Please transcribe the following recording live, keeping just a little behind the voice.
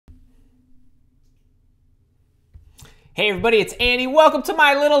Hey everybody, it's Andy. Welcome to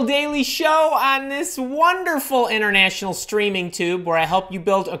my little daily show on this wonderful international streaming tube where I help you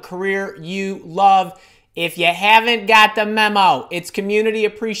build a career you love. If you haven't got the memo, it's Community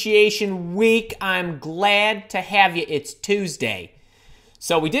Appreciation Week. I'm glad to have you. It's Tuesday.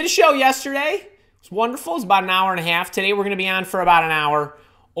 So we did a show yesterday. It was wonderful. It was about an hour and a half. Today we're going to be on for about an hour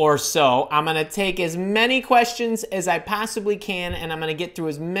or so. I'm going to take as many questions as I possibly can, and I'm going to get through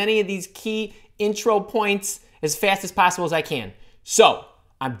as many of these key intro points as fast as possible as I can. So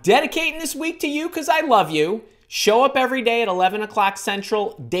I'm dedicating this week to you because I love you. Show up every day at 11 o'clock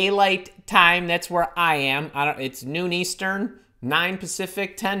Central Daylight Time. That's where I am. It's noon Eastern, 9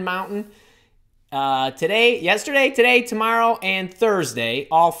 Pacific, 10 Mountain. Yesterday, tomorrow, and Thursday,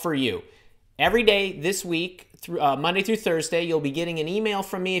 all for you. Every day this week, Monday through Thursday, you'll be getting an email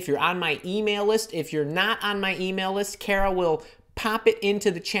from me if you're on my email list. If you're not on my email list, Kara will pop it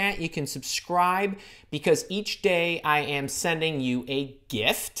into the chat. You can subscribe because each day I am sending you a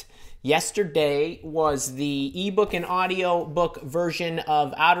gift. Yesterday was the ebook and audiobook version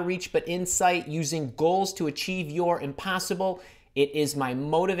of Out of Reach but Insight, Using Goals to Achieve Your Impossible. It is my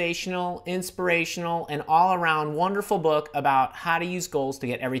motivational, inspirational, and all-around wonderful book about how to use goals to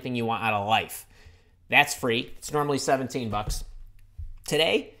get everything you want out of life. That's free. It's normally $17.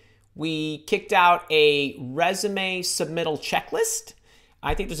 Today, we kicked out a resume submittal checklist.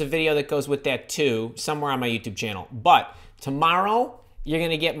 I think there's a video that goes with that too, somewhere on my YouTube channel. But tomorrow, you're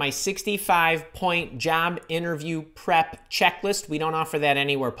going to get my 65-point job interview prep checklist. We don't offer that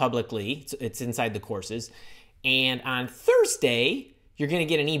anywhere publicly. It's inside the courses. And on Thursday, you're going to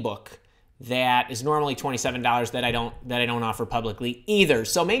get an ebook that is normally $27 that I don't offer publicly either.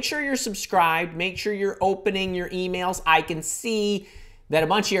 So make sure you're subscribed. Make sure you're opening your emails. I can see that a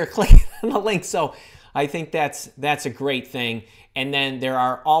bunch of you are clicking on the link, so I think that's a great thing. And then there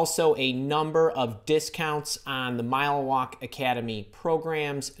are also a number of discounts on the Mile Walk Academy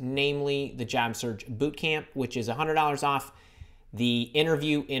programs, namely the Job Search Bootcamp, which is $100 off, the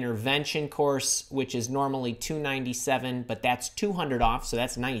Interview Intervention course, which is normally $297, but that's $200 off, so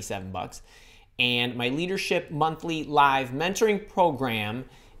that's $97. And my Leadership Monthly Live Mentoring Program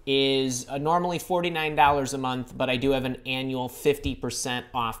is normally $49 a month, but I do have an annual 50%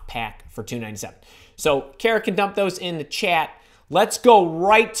 off pack for $297. So Kara can dump those in the chat. Let's go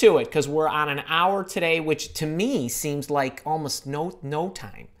right to it because we're on an hour today, which to me seems like almost no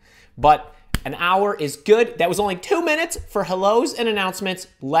time. But an hour is good. That was only 2 minutes for hellos and announcements.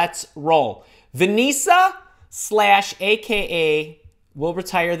 Let's roll. Vanessa / AKA, we'll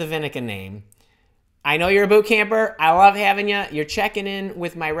retire the Vinica name. I know you're a boot camper. I love having you. You're checking in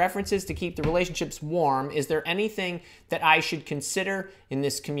with my references to keep the relationships warm. Is there anything that I should consider in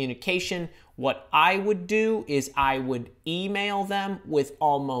this communication? What I would do is I would email them with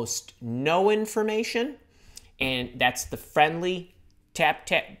almost no information, and that's the friendly tap.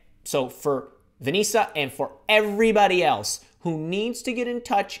 So for Vanessa and for everybody else who needs to get in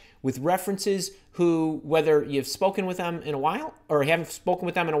touch with references who, whether you've spoken with them in a while or haven't spoken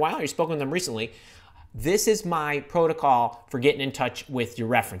with them in a while or you've spoken with them recently, this is my protocol for getting in touch with your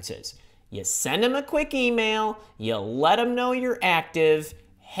references. You send them a quick email. You let them know you're active.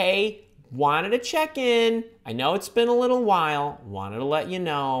 Hey, wanted to check in. I know it's been a little while. Wanted to let you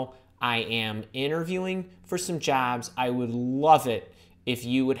know I am interviewing for some jobs. I would love it if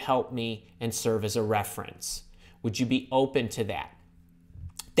you would help me and serve as a reference. Would you be open to that?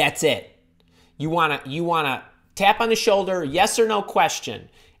 That's it. You wanna tap on the shoulder, yes or no question.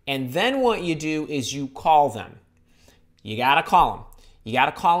 And then what you do is you call them. You got to call them. You got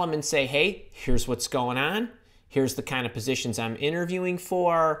to call them and say, hey, here's what's going on. Here's the kind of positions I'm interviewing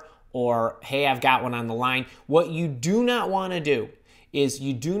for. Or, hey, I've got one on the line. What you do not want to do is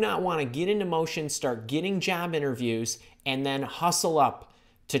you do not want to get into motion, start getting job interviews, and then hustle up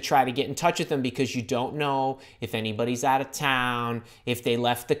to try to get in touch with them because you don't know if anybody's out of town, if they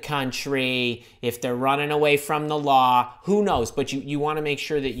left the country, if they're running away from the law, who knows? But you want to make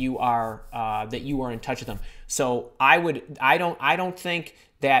sure that you are in touch with them. So I don't think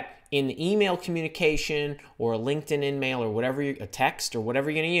that in the email communication or a LinkedIn email or whatever, a text or whatever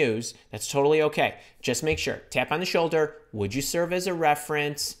you're going to use, that's totally okay. Just make sure, tap on the shoulder. Would you serve as a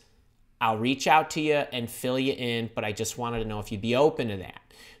reference? I'll reach out to you and fill you in, but I just wanted to know if you'd be open to that.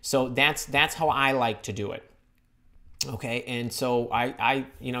 So that's how I like to do it. Okay, and so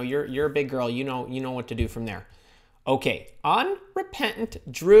you're a big girl. You know what to do from there. Okay, Unrepentant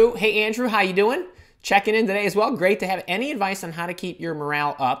Drew. Hey Andrew, how you doing? Checking in today as well. Great to have any advice on how to keep your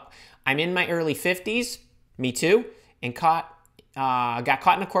morale up. I'm in my early 50s. Me too. And got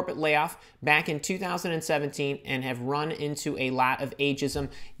caught in a corporate layoff back in 2017 and have run into a lot of ageism.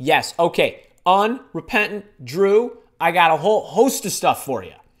 Yes, okay. Unrepentant Drew, I got a whole host of stuff for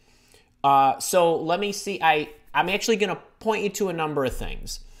you. So let me see. I'm actually going to point you to a number of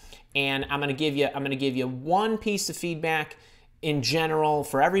things, and I'm going to give you one piece of feedback in general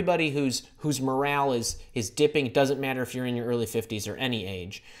for everybody whose morale is dipping. It doesn't matter if you're in your early 50s or any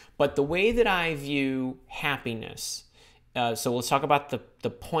age. But the way that I view happiness, so let's talk about the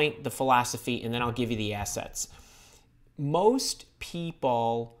point, the philosophy, and then I'll give you the assets. Most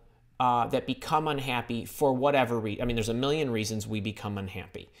people that become unhappy for whatever reason, I mean, there's a million reasons we become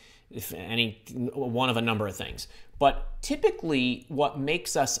unhappy, if any one of a number of things. But typically what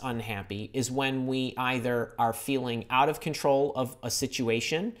makes us unhappy is when we either are feeling out of control of a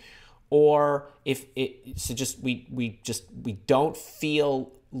situation, or we don't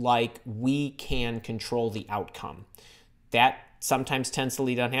feel like we can control the outcome. That sometimes tends to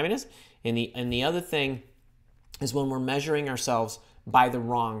lead to unhappiness. And the other thing is when we're measuring ourselves by the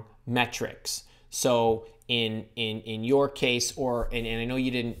wrong metrics. So in your case, and I know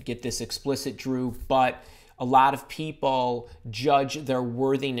you didn't get this explicit, Drew, but a lot of people judge their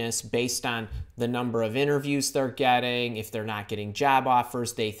worthiness based on the number of interviews they're getting. If they're not getting job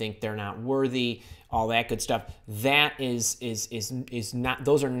offers, they think they're not worthy, all that good stuff. That is not,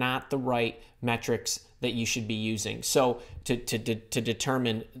 those are not the right metrics that you should be using. So to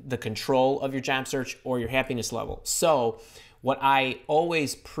determine the control of your job search or your happiness level. So what I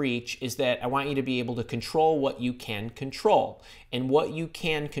always preach is that I want you to be able to control what you can control. And what you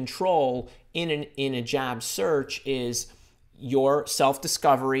can control in a job search is your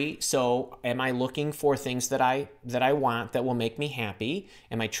self-discovery. So am I looking for things that I want that will make me happy?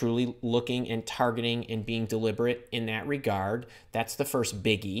 Am I truly looking and targeting and being deliberate in that regard? That's the first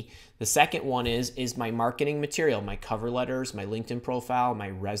biggie. The second one is my marketing material, my cover letters, my LinkedIn profile, my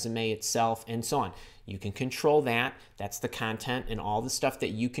resume itself, and so on. You can control that. That's the content and all the stuff that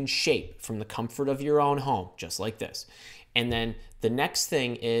you can shape from the comfort of your own home, just like this. And then the next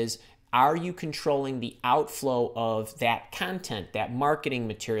thing is, are you controlling the outflow of that content, that marketing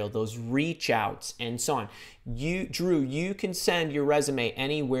material, those reach outs, and so on? Drew, you can send your resume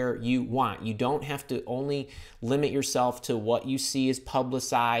anywhere you want. You don't have to only limit yourself to what you see as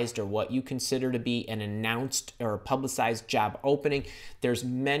publicized or what you consider to be an announced or publicized job opening. There's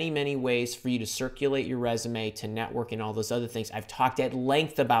many, many ways for you to circulate your resume, to network, and all those other things. I've talked at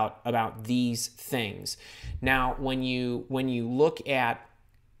length about these things. Now, when you look at,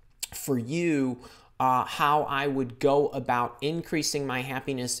 for you, how I would go about increasing my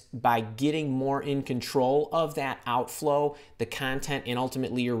happiness by getting more in control of that outflow, the content, and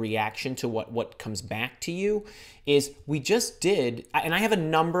ultimately your reaction to what comes back to you, is we just did, and I have a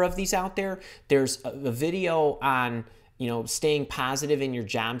number of these out there. There's a video on, staying positive in your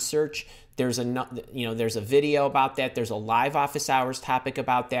job search. There's a video about that. There's a live office hours topic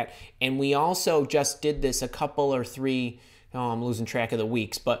about that. And we also just did this a couple or three, I'm losing track of the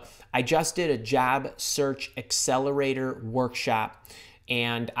weeks, but I just did a job search accelerator workshop,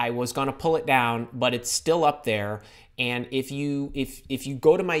 and I was going to pull it down, but it's still up there. And if you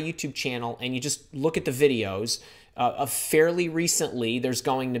go to my YouTube channel and you just look at the videos, fairly recently, there's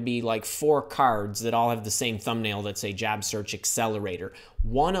going to be like 4 cards that all have the same thumbnail that say job search accelerator.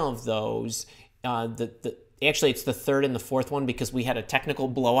 One of those, actually, it's the third and the fourth one because we had a technical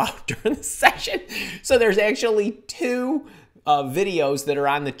blowout during the session. So there's actually 2 videos that are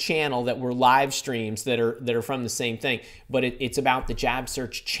on the channel that were live streams that are from the same thing. But it's about the job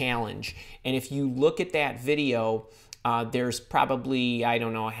search challenge. And if you look at that video, there's probably, I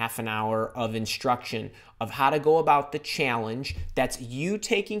don't know, a half an hour of instruction of how to go about the challenge. That's you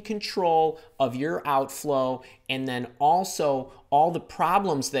taking control of your outflow, and then also all the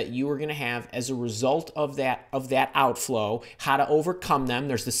problems that you are going to have as a result of that outflow, how to overcome them.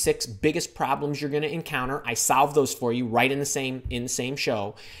 There's the 6 biggest problems you're going to encounter. I solve those for you right in the same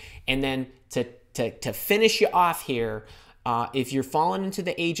show. And then to finish you off here, if you're falling into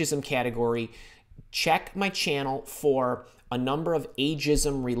the ageism category, check my channel for a number of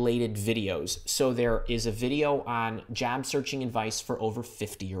ageism related videos. So there is a video on job searching advice for over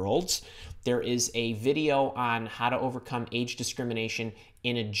 50-year-olds. There is a video on how to overcome age discrimination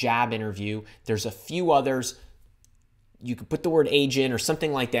in a job interview. There's a few others. You could put the word age in or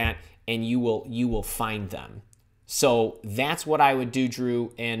something like that, and you will find them. So that's what I would do,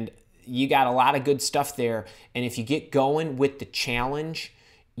 Drew. And you got a lot of good stuff there. And if you get going with the challenge,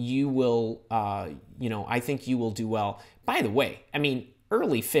 you will, I think you will do well. By the way, I mean,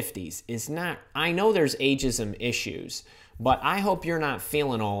 early 50s is not, I know there's ageism issues, but I hope you're not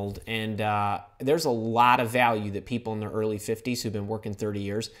feeling old. And there's a lot of value that people in their early 50s who've been working 30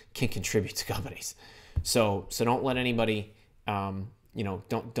 years can contribute to companies. So don't let anybody, don't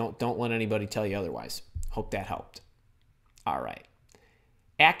let anybody tell you otherwise. Hope that helped. All right.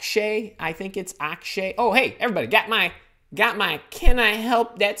 Akshay, I think it's Akshay. Oh, hey, everybody, got my Can I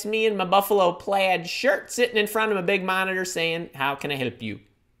Help? That's me in my buffalo plaid shirt sitting in front of a big monitor saying, how can I help you?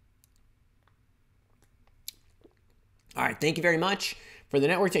 All right, thank you very much for the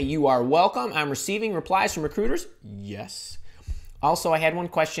network. You are welcome. I'm receiving replies from recruiters. Yes. Also, I had one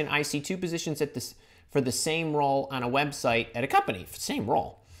question. I see 2 positions for the same role on a website at a company. Same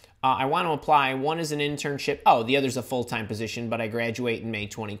role. I want to apply. One is an internship. Oh, the other's a full-time position, but I graduate in May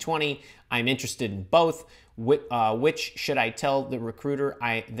 2020. I'm interested in both. Which should I tell the recruiter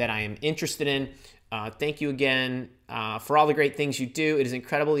that I am interested in? Thank you again for all the great things you do. It is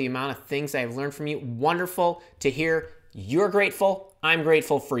incredible the amount of things I've learned from you. Wonderful to hear. You're grateful. I'm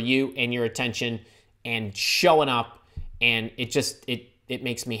grateful for you and your attention and showing up. And it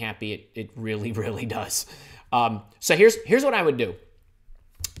makes me happy. It really, really does. So here's what I would do.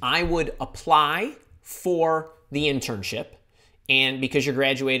 I would apply for the internship, and because you're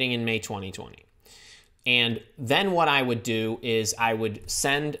graduating in May 2020. And then what I would do is I would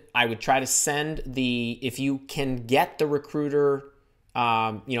try to send if you can get the recruiter,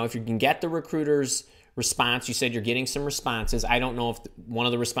 if you can get the recruiter's response. You said you're getting some responses. I don't know if one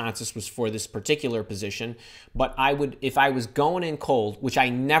of the responses was for this particular position, but if I was going in cold, which I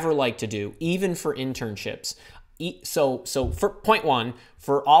never like to do, even for internships. So for point 1,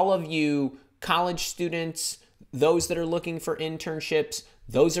 for all of you college students, those that are looking for internships,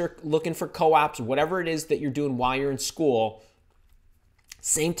 those are looking for co-ops, whatever it is that you're doing while you're in school,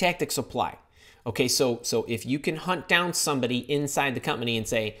 same tactics apply. Okay, so if you can hunt down somebody inside the company and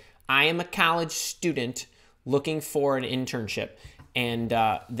say, I am a college student looking for an internship, and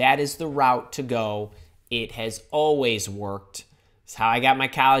that is the route to go. It has always worked. It's how I got my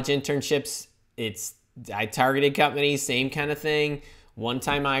college internships. I targeted companies, same kind of thing. One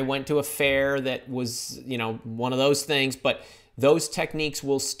time I went to a fair that was, one of those things, but those techniques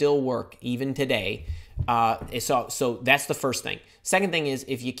will still work even today. So that's the first thing. Second thing is,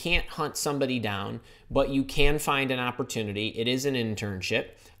 if you can't hunt somebody down, but you can find an opportunity, it is an internship,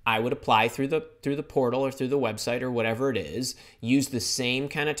 I would apply through the portal or through the website or whatever it is. Use the same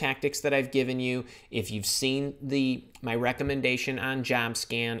kind of tactics that I've given you. If you've seen my recommendation on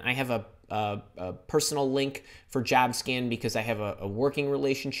JobScan, I have a personal link for JobScan because I have a working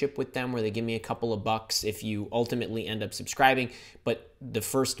relationship with them where they give me a couple of bucks if you ultimately end up subscribing. But the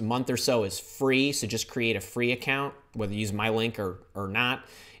first month or so is free, so just create a free account, whether you use my link or not.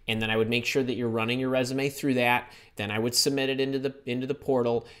 And then I would make sure that you're running your resume through that. Then I would submit it into the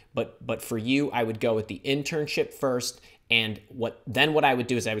portal. But for you, I would go with the internship first. And what I would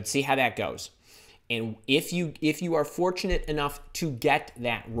do is I would see how that goes. And if you are fortunate enough to get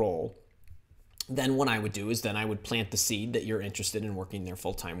that role, then what I would do is then I would plant the seed that you're interested in working there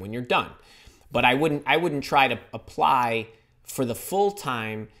full time when you're done. But I wouldn't try to apply for the full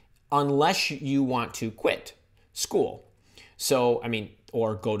time unless you want to quit school. So,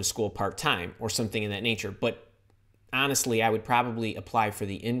 or go to school part-time or something in that nature. But honestly, I would probably apply for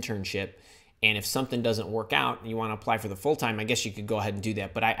the internship. And if something doesn't work out and you want to apply for the full-time, I guess you could go ahead and do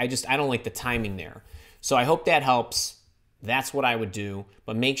that. But I don't like the timing there. So I hope that helps. That's what I would do.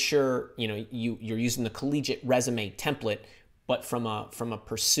 But make sure, you're using the collegiate resume template, but from a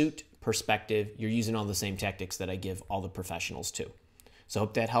pursuit perspective, you're using all the same tactics that I give all the professionals too. So I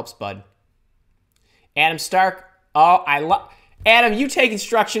hope that helps, bud. Adam Stark. Oh, Adam, you take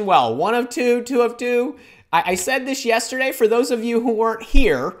instruction well. 1 of 2, 2 of 2. I said this yesterday for those of you who weren't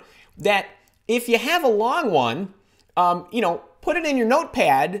here, that if you have a long one, put it in your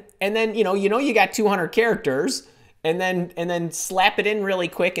notepad, and then you got 200 characters, and then slap it in really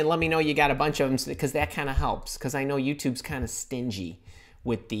quick and let me know you got a bunch of them, because that kind of helps. Because I know YouTube's kind of stingy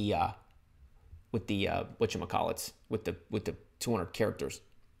with the whatchamacallits, with the 200 characters.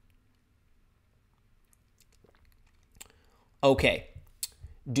 Okay,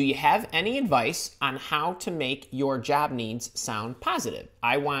 do you have any advice on how to make your job needs sound positive?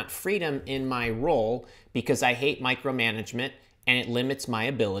 I want freedom in my role because I hate micromanagement and it limits my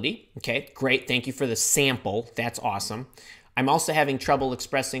ability. Okay, great. Thank you for the sample. That's awesome. I'm also having trouble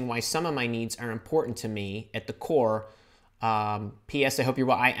expressing why some of my needs are important to me at the core. P.S. I hope you're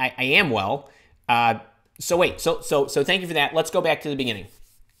well. I am well. So thank you for that. Let's go back to the beginning.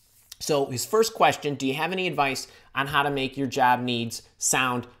 So his first question, do you have any advice on how to make your job needs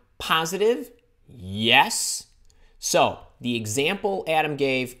sound positive? Yes. So the example Adam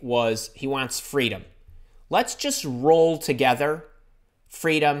gave was he wants freedom. Let's just roll together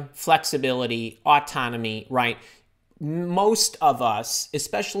freedom, flexibility, autonomy, right? Most of us,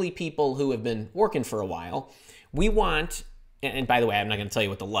 especially people who have been working for a while, we want and by the way, I'm not going to tell you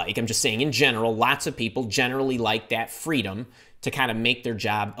what to like. I'm just saying in general, lots of people generally like that freedom to kind of make their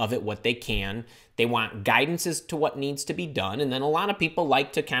job of it what they can. They want guidance as to what needs to be done. And then a lot of people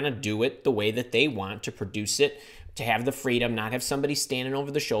like to kind of do it the way that they want, to produce it, to have the freedom, not have somebody standing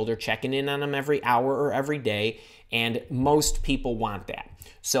over the shoulder, checking in on them every hour or every day. And most people want that.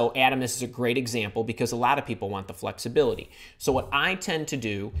 So Adam, this is a great example because a lot of people want the flexibility. So what I tend to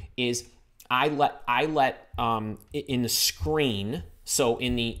do is I let in the screen, so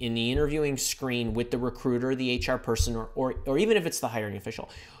in the interviewing screen with the recruiter, the HR person, or even if it's the hiring official,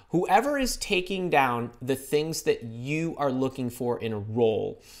 whoever is taking down the things that you are looking for in a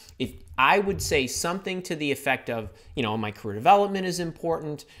role, if I would say something to the effect of, my career development is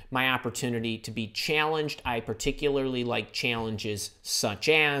important, my opportunity to be challenged. I particularly like challenges such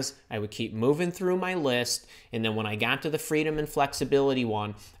as, I would keep moving through my list, and then when I got to the freedom and flexibility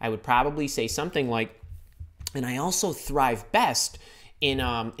one, I would probably say something like, and I also thrive best in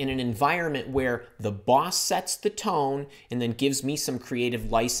an environment where the boss sets the tone and then gives me some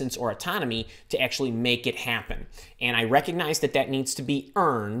creative license or autonomy to actually make it happen. And I recognize that that needs to be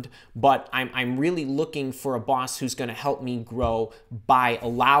earned, but I'm really looking for a boss who's going to help me grow by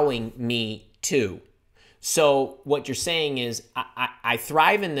allowing me to. So what you're saying is, I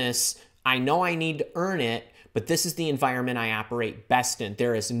thrive in this. I know I need to earn it, but this is the environment I operate best in.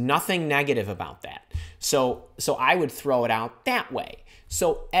 There is nothing negative about that. So I would throw it out that way.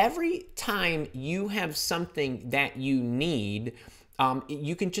 So every time you have something that you need,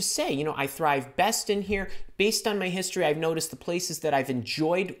 you can just say, I thrive best in here. Based on my history, I've noticed the places that I've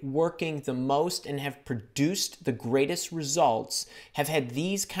enjoyed working the most and have produced the greatest results have had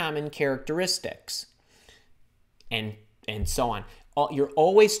these common characteristics, and so on. You're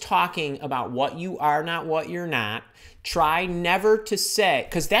always talking about what you are, not what you're not. Try never to say,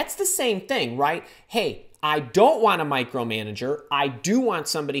 because that's the same thing, right? Hey, I don't want a micromanager. I do want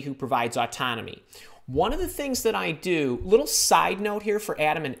somebody who provides autonomy. One of the things that I do, little side note here for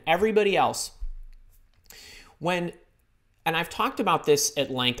Adam and everybody else, and I've talked about this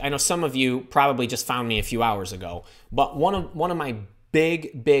at length. I know some of you probably just found me a few hours ago, but one of my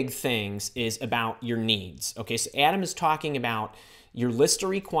big things is about your needs. Okay, so Adam is talking about your list of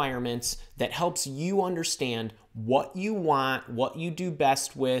requirements that helps you understand what you want, what you do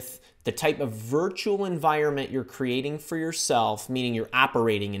best with, the type of virtual environment you're creating for yourself, meaning your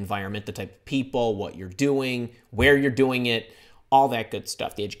operating environment, the type of people, what you're doing, where you're doing it, all that good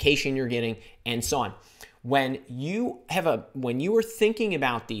stuff, the education you're getting, and so on. When you are thinking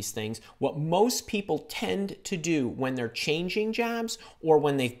about these things, what most people tend to do when they're changing jobs or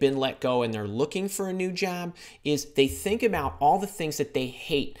when they've been let go and they're looking for a new job is they think about all the things that they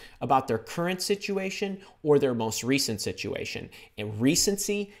hate about their current situation or their most recent situation. And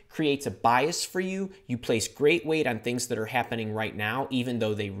recency creates a bias for you. You place great weight on things that are happening right now, even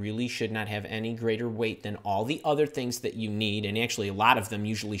though they really should not have any greater weight than all the other things that you need. And actually, a lot of them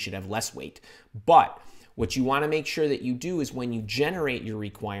usually should have less weight. But what you want to make sure that you do is when you generate your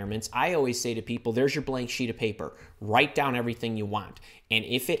requirements, I always say to people, there's your blank sheet of paper. Write down everything you want. And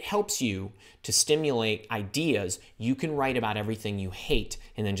if it helps you to stimulate ideas, you can write about everything you hate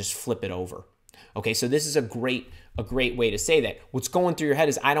and then just flip it over. Okay, so this is a great way to say that. What's going through your head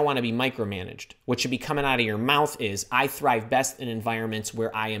is, I don't want to be micromanaged. What should be coming out of your mouth is, I thrive best in environments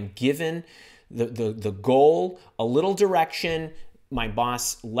where I am given the goal, a little direction. My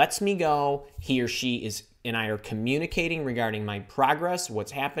boss lets me go. He or she and I are communicating regarding my progress,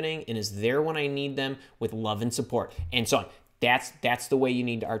 what's happening, and is there when I need them with love and support, and so on. That's the way you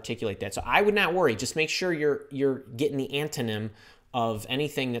need to articulate that. So I would not worry. Just make sure you're getting the antonym of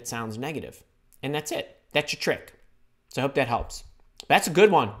anything that sounds negative. And that's it. That's your trick. So I hope that helps. That's a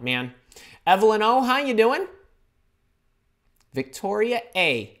good one, man. Evelyn O, how you doing? Victoria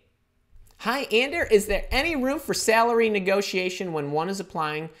A. Hi, Ander. Is there any room for salary negotiation when one is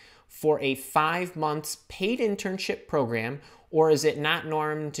applying for a 5 months paid internship program, or is it not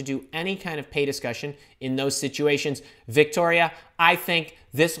norm to do any kind of pay discussion in those situations? Victoria, I think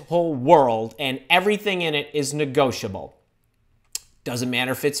this whole world and everything in it is negotiable. Doesn't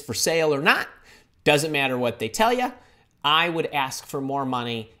matter if it's for sale or not. Doesn't matter what they tell you. I would ask for more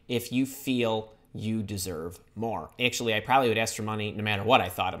money if you feel you deserve more. Actually, I probably would ask for money no matter what I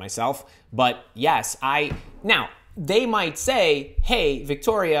thought of myself. But yes, now, they might say, hey,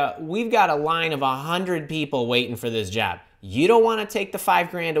 Victoria, we've got a line of 100 people waiting for this job. You don't want to take the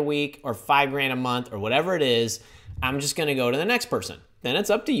 $5,000 a week or $5,000 a month or whatever it is. I'm just going to go to the next person. Then it's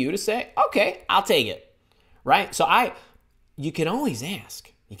up to you to say, okay, I'll take it. Right? So you can always ask.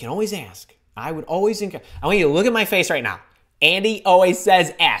 You can always ask. I would always encourage. I want you to look at my face right now. Andy always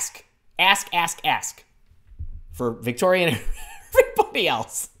says ask. Ask, ask, ask. for Victoria and everybody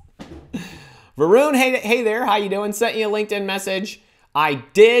else. Varun, hey there, how you doing? Sent you a LinkedIn message. I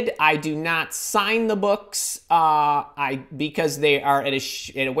did. I do not sign the books because they are at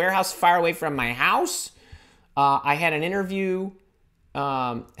a warehouse far away from my house. I had an interview.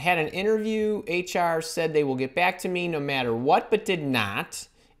 HR said they will get back to me no matter what, but did not.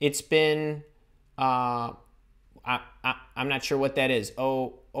 It's been I'm not sure what that is.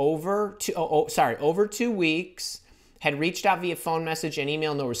 Over 2 weeks. Had reached out via phone message and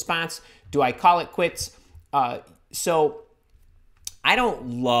email, no response. Do I call it quits? So I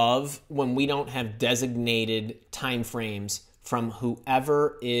don't love when we don't have designated time frames from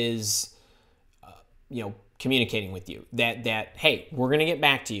whoever is, communicating with you. That hey, we're gonna get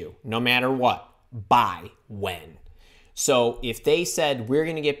back to you no matter what. By when? So if they said we're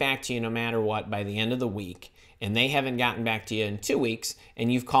gonna get back to you no matter what by the end of the week, and they haven't gotten back to you in 2 weeks,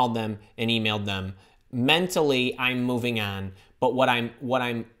 and you've called them and emailed them, mentally I'm moving on. But what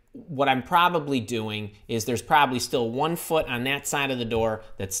I'm probably doing is there's probably still 1 foot on that side of the door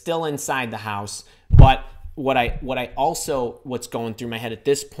that's still inside the house. But what's going through my head at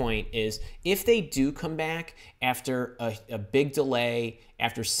this point is if they do come back after a big delay,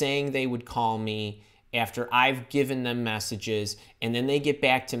 after saying they would call me, after I've given them messages, and then they get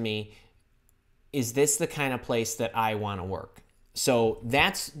back to me, is this the kind of place that I want to work? So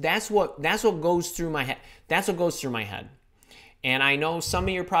that's what goes through my head. That's what goes through my head. And I know some of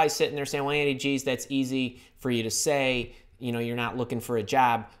you are probably sitting there saying, well, Andy, geez, that's easy for you to say, you're not looking for a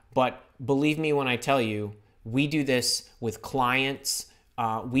job. But believe me when I tell you, we do this with clients.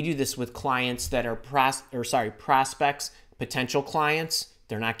 We do this with clients that are prospects, potential clients.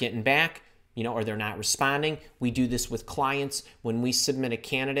 They're not getting back, or they're not responding. We do this with clients when we submit a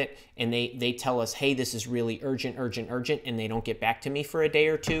candidate and they tell us, hey, this is really urgent, and they don't get back to me for a day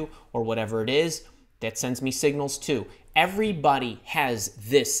or two or whatever it is. That sends me signals too. Everybody has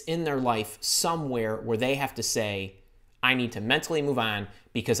this in their life somewhere where they have to say, I need to mentally move on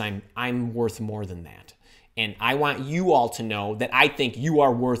because I'm worth more than that. And I want you all to know that I think you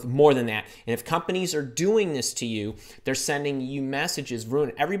are worth more than that. And if companies are doing this to you, they're sending you messages,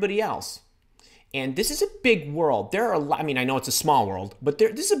 ruining everybody else. And this is a big world. There are a lot, I know it's a small world, but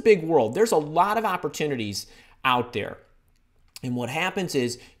this is a big world. There's a lot of opportunities out there. And what happens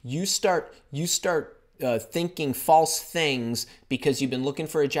is you start thinking false things because you've been looking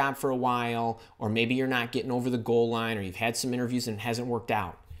for a job for a while, or maybe you're not getting over the goal line, or you've had some interviews and it hasn't worked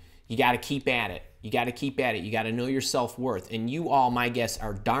out. You got to keep at it. You got to know your self-worth. And you all, my guess,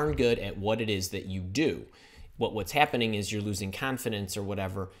 are darn good at what it is that you do. What's happening is you're losing confidence or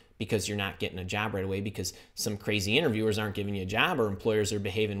whatever because you're not getting a job right away because some crazy interviewers aren't giving you a job, or employers are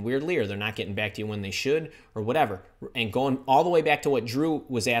behaving weirdly, or they're not getting back to you when they should, or whatever. And going all the way back to what Drew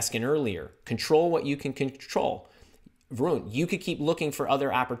was asking earlier, control what you can control. Varun, you could keep looking for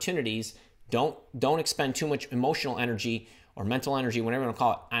other opportunities. Don't expend too much emotional energy or mental energy, whatever you want to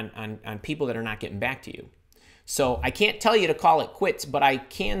call it, on people that are not getting back to you. So I can't tell you to call it quits, but I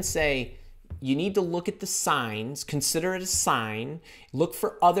can say you need to look at the signs, consider it a sign, look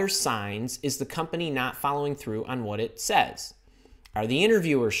for other signs. Is the company not following through on what it says? Are the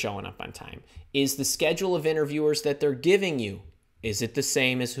interviewers showing up on time? Is the schedule of interviewers that they're giving you, is it the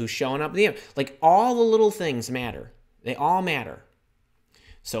same as who's showing up? Like, all the little things matter. They all matter.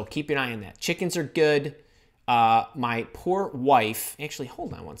 So keep an eye on that. Chickens are good. My poor wife, actually,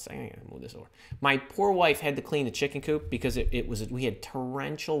 hold on one second. I gotta move this over. My poor wife had to clean the chicken coop because we had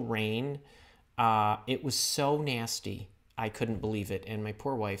torrential rain. It was so nasty. I couldn't believe it. And my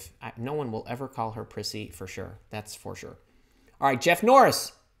poor wife, no one will ever call her prissy for sure. That's for sure. All right, Jeff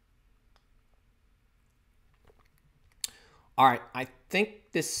Norris. All right, I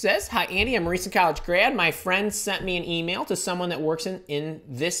think this says, hi, Andy, I'm a recent college grad. My friend sent me an email to someone that works in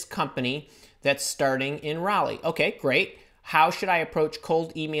this company that's starting in Raleigh. Okay, great. How should I approach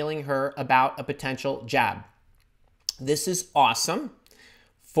cold emailing her about a potential job? This is awesome.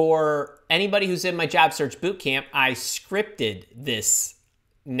 For anybody who's in my job search bootcamp, I scripted this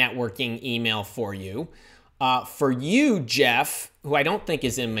networking email for you. For you, Jeff, who I don't think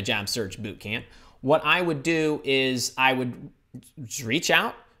is in my job search bootcamp, what I would do is I would just reach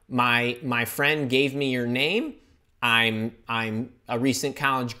out. My friend gave me your name. I'm a recent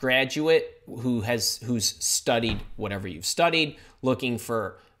college graduate who's studied whatever you've studied, looking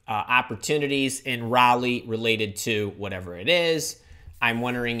for opportunities in Raleigh related to whatever it is. I'm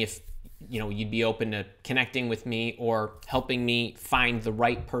wondering if you'd be open to connecting with me or helping me find the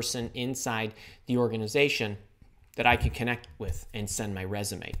right person inside the organization that I could connect with and send my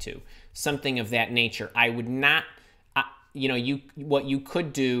resume to. Something of that nature. I would not, what you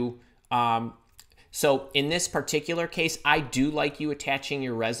could do, So in this particular case, I do like you attaching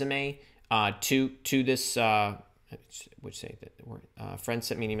your resume to this. Would say that friend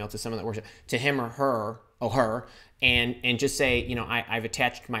sent me an email to someone that works to him or her, and just say, you know, I've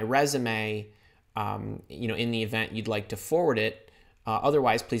attached my resume. You know, in the event you'd like to forward it.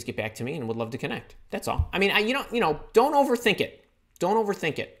 Otherwise, please get back to me and would love to connect. That's all. I mean, don't overthink it. Don't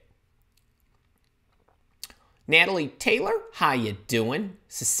overthink it. Natalie Taylor, how you doing?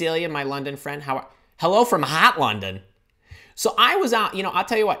 Cecilia, my London friend, hello from hot London. So I was out, you know, I'll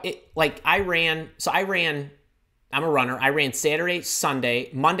tell you what, I'm a runner. I ran Saturday, Sunday,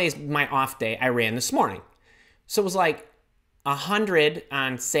 Monday's my off day. I ran this morning. So it was like 100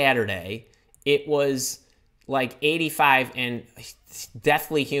 on Saturday. It was like 85 and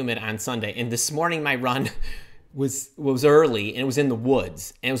deathly humid on Sunday. And this morning my run was early and it was in the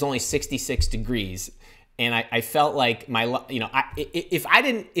woods and it was only 66 degrees. And I felt like if I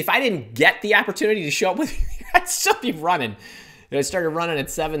didn't get the opportunity to show up with you, I'd still be running. And I started running at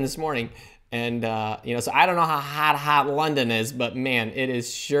 7 this morning. And, so I don't know how hot London is, but man, it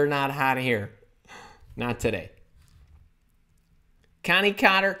is sure not hot here. Not today. Connie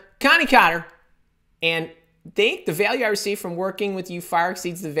Cotter, and the value I receive from working with you far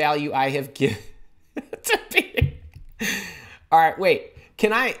exceeds the value I have given to me. All right, wait.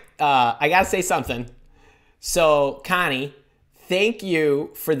 I got to say something. So, Connie, thank you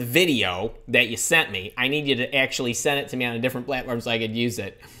for the video that you sent me. I need you to actually send it to me on a different platform so I could use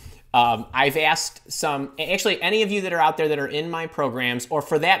it. I've asked actually any of you that are out there that are in my programs, or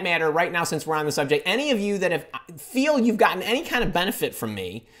for that matter, right now since we're on the subject, any of you that feel you've gotten any kind of benefit from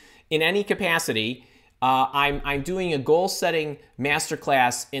me in any capacity, I'm doing a goal-setting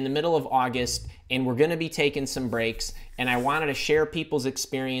masterclass in the middle of August, and we're going to be taking some breaks, and I wanted to share people's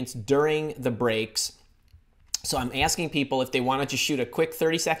experience during the breaks. So I'm asking people if they want to just shoot a quick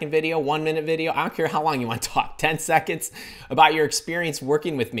 30-second video, 1-minute video. I don't care how long you want to talk, 10 seconds, about your experience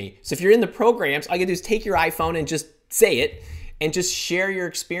working with me. So if you're in the programs, all you do is take your iPhone and just say it and just share your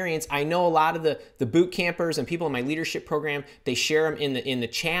experience. I know a lot of the boot campers and people in my leadership program, they share them in the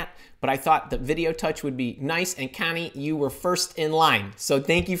chat, but I thought the video touch would be nice. And Connie, you were first in line. So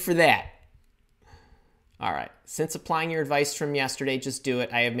thank you for that. All right. Since applying your advice from yesterday, just do it.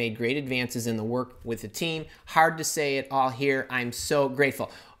 I have made great advances in the work with the team. Hard to say it all here. I'm so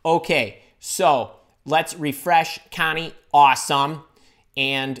grateful. Okay, so let's refresh. Connie, awesome.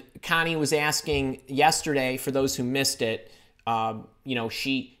 And Connie was asking yesterday, for those who missed it,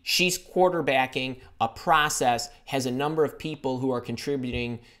 she's quarterbacking a process, has a number of people who are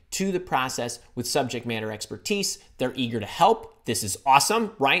contributing to the process with subject matter expertise. They're eager to help. This is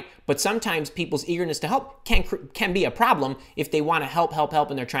awesome, right? But sometimes people's eagerness to help can be a problem if they want to help,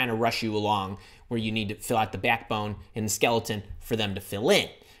 and they're trying to rush you along where you need to fill out the backbone and the skeleton for them to fill in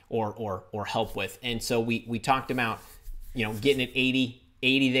or help with. And so we talked about, getting it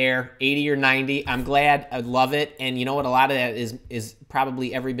 80 there, 80 or 90. I'm glad. I love it. And you know what? A lot of that is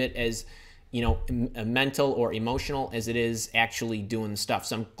probably every bit as mental or emotional as it is actually doing the stuff.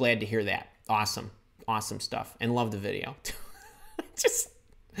 So I'm glad to hear that. Awesome stuff. And love the video.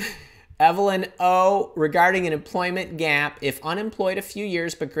 Evelyn O, regarding an employment gap, if unemployed a few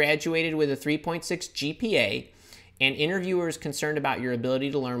years but graduated with a 3.6 GPA and interviewers concerned about your ability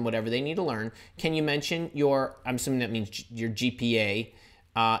to learn whatever they need to learn, can you mention I'm assuming that means your GPA,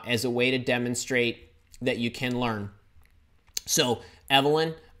 as a way to demonstrate that you can learn? So,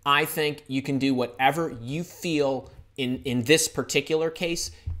 Evelyn, I think you can do whatever you feel in this particular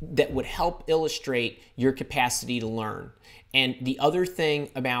case that would help illustrate your capacity to learn. And the other thing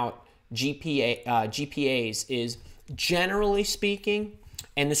about GPAs is, generally speaking,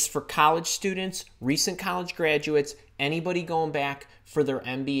 and this is for college students, recent college graduates, anybody going back for their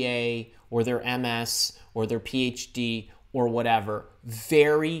MBA or their MS or their PhD or whatever,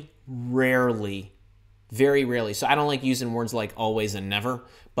 very rarely, so I don't like using words like always and never,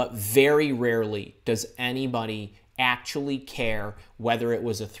 but very rarely does anybody actually care whether it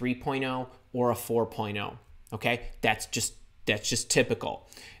was a 3.0 or a 4.0. Okay, that's just typical.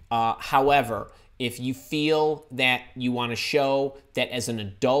 However, if you feel that you want to show that as an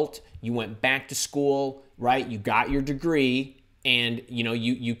adult you went back to school, right? You got your degree, and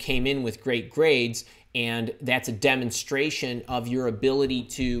you came in with great grades, and that's a demonstration of your ability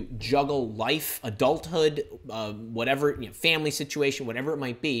to juggle life, adulthood, whatever, family situation, whatever it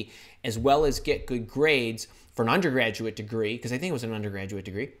might be, as well as get good grades for an undergraduate degree, because I think it was an undergraduate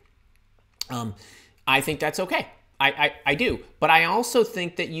degree. I think that's okay. I do. But I also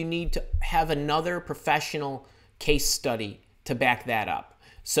think that you need to have another professional case study to back that up.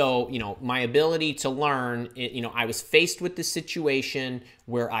 So, my ability to learn, I was faced with this situation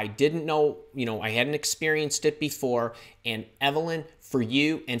where I didn't know, I hadn't experienced it before. And Evelyn, for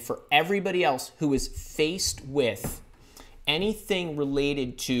you and for everybody else who is faced with anything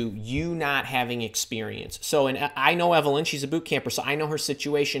related to you not having experience. So, and I know Evelyn, she's a boot camper, so I know her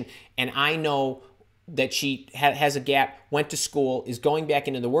situation, and I know that she has a gap, went to school, is going back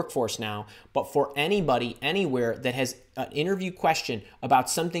into the workforce now. But for anybody, anywhere that has an interview question about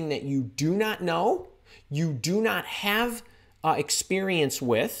something that you do not know, you do not have experience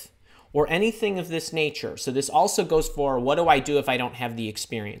with, or anything of this nature. So this also goes for, what do I do if I don't have the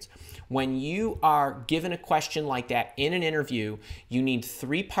experience? When you are given a question like that in an interview, you need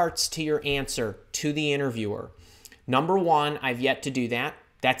 3 parts to your answer to the interviewer. Number 1, I've yet to do that.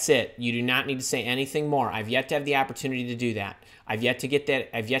 That's it. You do not need to say anything more. I've yet to have the opportunity to do that. I've yet to get that.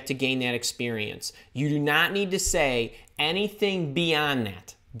 I've yet to gain that experience. You do not need to say anything beyond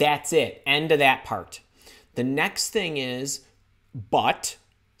that. That's it. End of that part. The next thing is, but.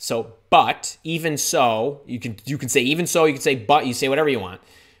 So, but, even so, you can say even so, you can say but, you say whatever you want.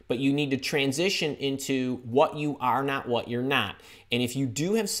 But you need to transition into what you are not, what you're not. And if you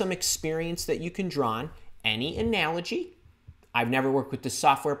do have some experience that you can draw on, any analogy. I've never worked with this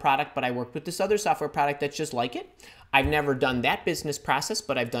software product, but I worked with this other software product that's just like it. I've never done that business process,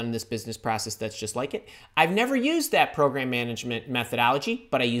 but I've done this business process that's just like it. I've never used that program management methodology,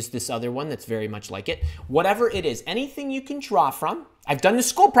 but I used this other one that's very much like it. Whatever it is, anything you can draw from. I've done the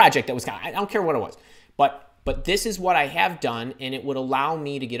school project that was, I don't care what it was, but this is what I have done, and it would allow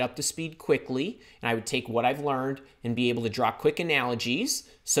me to get up to speed quickly, and I would take what I've learned and be able to draw quick analogies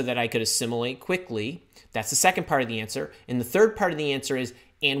so that I could assimilate quickly. That's the second part of the answer. And the third part of the answer is,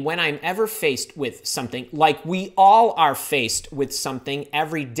 and when I'm ever faced with something, like we all are faced with something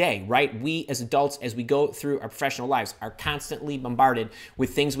every day, right? We as adults, as we go through our professional lives, are constantly bombarded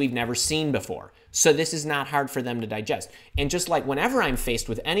with things we've never seen before. So this is not hard for them to digest. And just like whenever I'm faced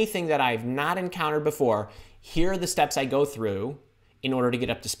with anything that I've not encountered before, here are the steps I go through in order to get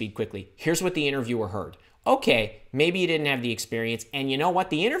up to speed quickly. Here's what the interviewer heard. Okay, maybe you didn't have the experience, and you know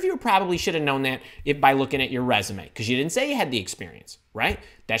what? The interviewer probably should have known that by looking at your resume, because you didn't say you had the experience, right?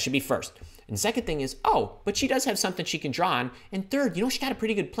 That should be first. And the second thing is, oh, but she does have something she can draw on. And third, she got a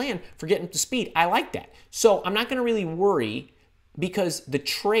pretty good plan for getting up to speed. I like that. So I'm not going to really worry, because the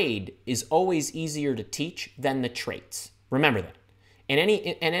trade is always easier to teach than the traits. Remember that. And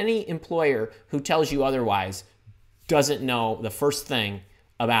any employer who tells you otherwise doesn't know the first thing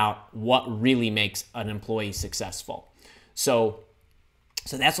about what really makes an employee successful. So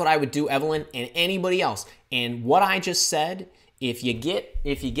that's what I would do, Evelyn, and anybody else. And what I just said, if you get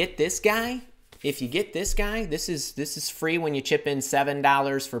this guy, this is free when you chip in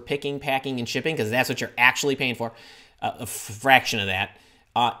 $7 for picking, packing, and shipping, because that's what you're actually paying for. A fraction of that.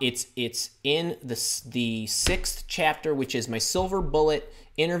 It's in the 6th chapter, which is my silver bullet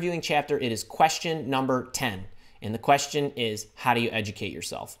interviewing chapter. It is question number 10. And the question is, how do you educate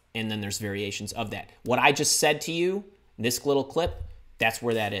yourself? And then there's variations of that. What I just said to you, this little clip, that's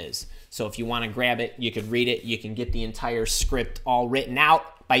where that is. So if you want to grab it, you could read it. You can get the entire script all written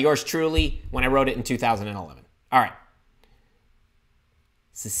out by yours truly when I wrote it in 2011. All right.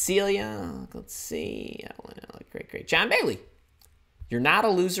 Cecilia, let's see. Great. John Bailey, you're not a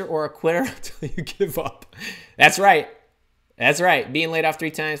loser or a quitter until you give up. That's right. Being laid off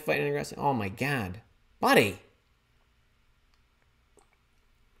 3 times, fighting and aggressive. Oh, my God. Buddy.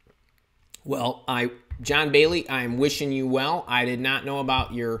 Well, John Bailey, I'm wishing you well. I did not know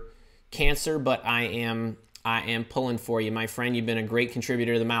about your cancer, but I am pulling for you, my friend. You've been a great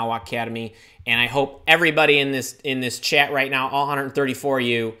contributor to the Malwalk Academy, and I hope everybody in this chat right now, all 134 of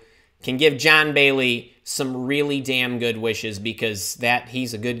you, can give John Bailey some really damn good wishes, because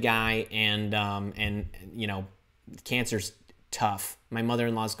he's a good guy, and cancer's tough. My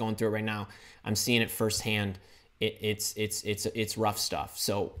mother-in-law's going through it right now. I'm seeing it firsthand. It's rough stuff.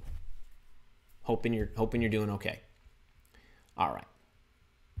 So hoping you're doing okay. All right.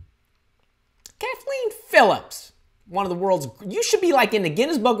 Kathleen Phillips, one of the world's, you should be like in the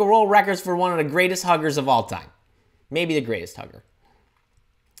Guinness Book of World Records for one of the greatest huggers of all time. Maybe the greatest hugger.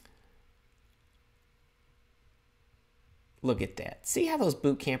 Look at that. See how those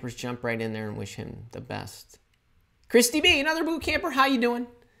boot campers jump right in there and wish him the best. Christy B, another boot camper. How you doing?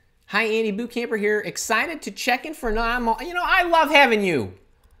 Hi, Andy, boot camper here. Excited to check in for another. I love having you.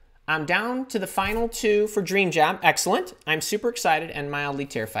 I'm down to the final 2 for Dream Job. Excellent. I'm super excited and mildly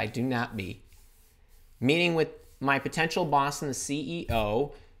terrified. Do not be. Meeting with my potential boss and the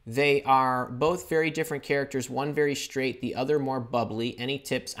CEO. They are both very different characters. One very straight, the other more bubbly. Any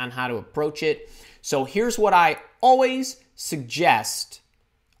tips on how to approach it? So here's what I always suggest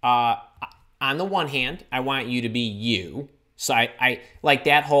On the one hand, I want you to be you. So I like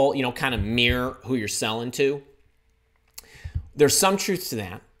that whole, kind of mirror who you're selling to. There's some truth to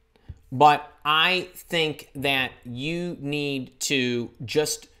that. But I think that you need to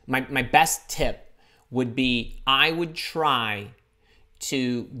just, my best tip would be, I would try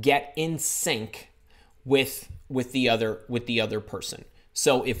to get in sync with the other person.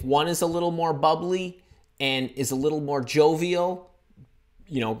 So if one is a little more bubbly and is a little more jovial,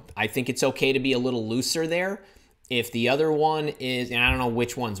 I think it's okay to be a little looser there. If the other one is, and I don't know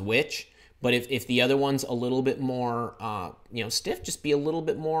which one's which, but if the other one's a little bit more, stiff, just be a little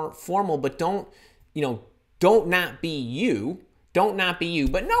bit more formal. But don't not be you. Don't not be you.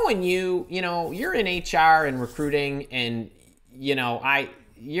 But knowing you're in HR and recruiting, and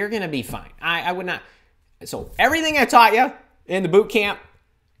you're gonna be fine. I would not. So everything I taught you in the boot camp,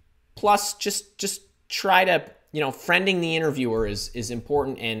 plus just try to, friending the interviewer is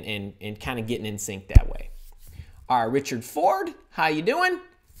important, and kind of getting in sync that way. All right, Richard Ford, how you doing?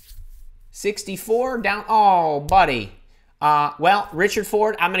 64 down. Oh, buddy. Well, Richard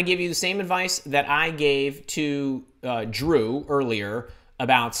Ford, I'm going to give you the same advice that I gave to Drew earlier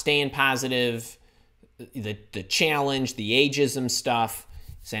about staying positive, the challenge, the ageism stuff,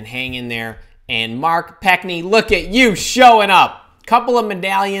 and hang in there. And Mark Peckney, look at you showing up. Couple of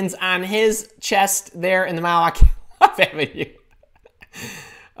medallions on his chest there in the mouth. I love having you.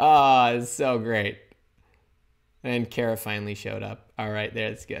 Oh, it's so great. And Kara finally showed up. All right,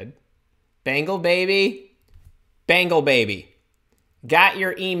 that's good. Bangle baby. Bangle baby. Got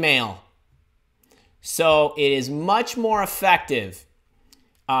your email. So it is much more effective.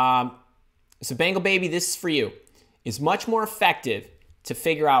 So Bangle baby, this is for you. It's much more effective to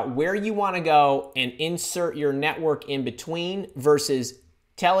figure out where you want to go and insert your network in between versus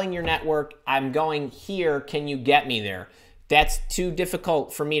telling your network, I'm going here, can you get me there? That's too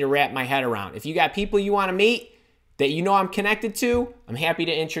difficult for me to wrap my head around. If you got people you want to meet that I'm connected to, I'm happy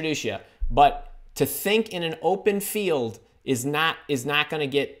to introduce you. But to think in an open field is not going to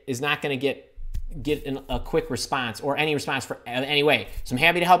get a quick response or any response for any way. So I'm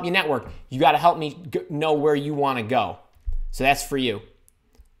happy to help you network. You got to help me know where you want to go. So that's for you.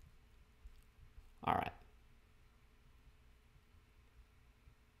 All right.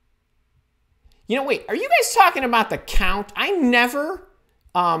 Wait, are you guys talking about the count? I never,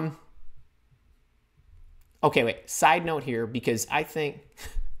 okay, wait, side note here, because I think,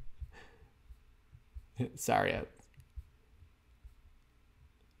 sorry.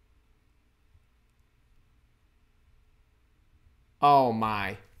 Oh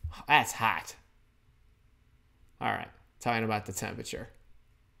my, that's hot. All right, talking about the temperature.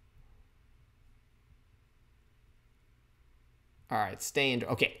 All right,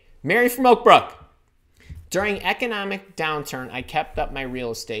 okay. Mary from Oak Brook. During economic downturn, I kept up my real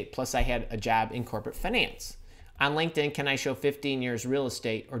estate, plus I had a job in corporate finance. On LinkedIn, can I show 15 years real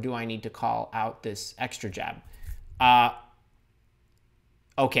estate, or do I need to call out this extra job?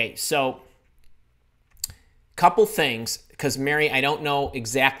 Okay, so couple things, because Mary, I don't know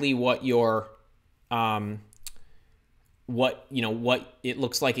exactly what your what it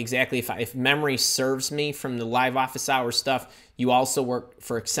looks like exactly. If memory serves me from the live office hour stuff, you also work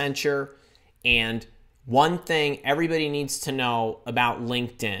for Accenture. And one thing everybody needs to know about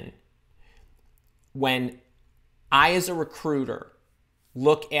LinkedIn, when I as a recruiter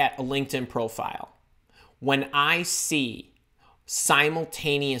look at a LinkedIn profile, when I see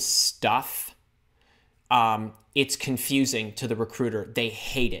simultaneous stuff, it's confusing to the recruiter. They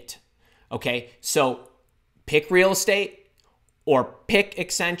hate it. Okay, so pick real estate, or pick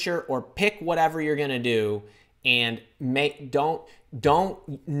Accenture, or pick whatever you're gonna do, and no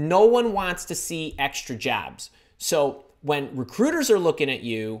one wants to see extra jobs. So when recruiters are looking at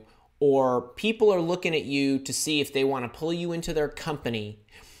you, or people are looking at you to see if they want to pull you into their company,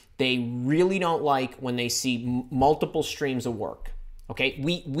 they really don't like when they see multiple streams of work. Okay,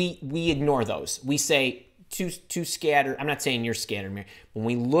 we ignore those. We say too scattered. I'm not saying you're scattered, Mary. When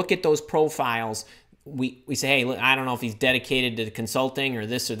we look at those profiles, we say, hey, look, I don't know if he's dedicated to the consulting or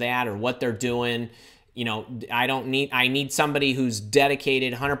this or that or what they're doing. I need somebody who's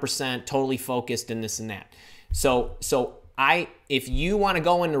dedicated 100%, totally focused in this and that. So if you want to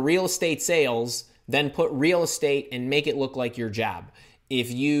go into real estate sales, then put real estate and make it look like your job. If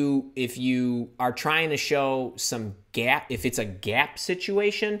you are trying to show some gap, if it's a gap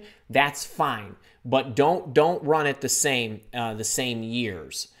situation, that's fine. But don't run it the same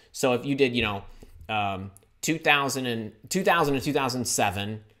years. So if you did, 2000 to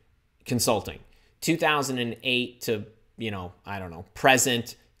 2007 consulting, 2008 to,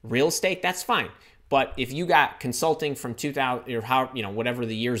 present real estate, that's fine. But if you got consulting from 2000 or how, whatever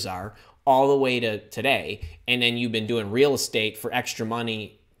the years are, all the way to today, and then you've been doing real estate for extra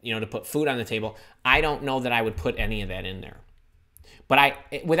money, to put food on the table, I don't know that I would put any of that in there. But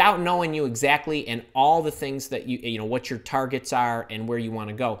without knowing you exactly and all the things that what your targets are and where you want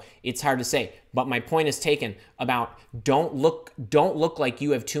to go, it's hard to say. But my point is taken about don't look like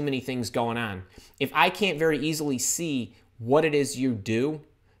you have too many things going on. If I can't very easily see what it is you do,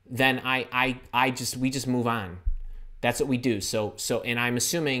 then we just move on. That's what we do. So and I'm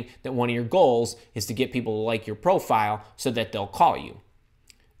assuming that one of your goals is to get people to like your profile so that they'll call you.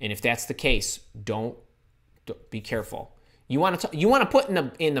 And if that's the case, don't be careful. You want to put in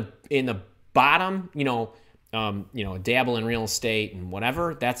the bottom, dabble in real estate and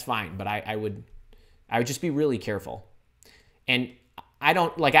whatever. That's fine, but I would just be really careful. And I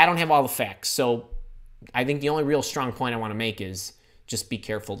don't have all the facts, so I think the only real strong point I want to make is just be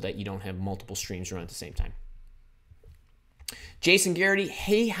careful that you don't have multiple streams running at the same time. Jason Garrity,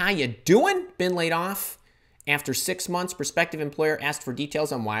 hey, how you doing? Been laid off. After 6 months, prospective employer asked for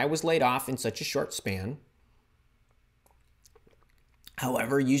details on why I was laid off in such a short span.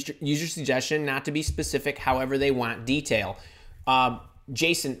 However, use your suggestion not to be specific. However, they want detail.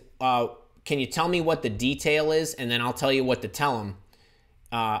 Jason, can you tell me what the detail is, and then I'll tell you what to tell them.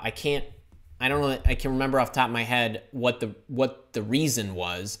 I don't know that I can remember off the top of my head what the reason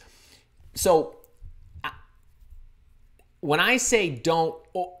was. So when I say don't,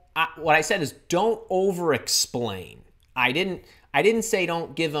 what I said is don't over-explain. I didn't say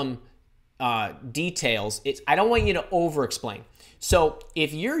don't give them details. I don't want you to over-explain. So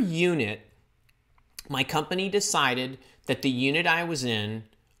if your unit, my company decided that the unit I was in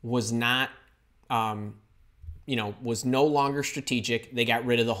was not, was no longer strategic, they got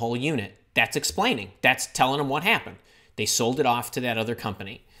rid of the whole unit. That's explaining. That's telling them what happened. They sold it off to that other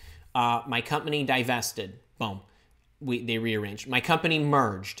company. My company divested. Boom. They rearranged. My company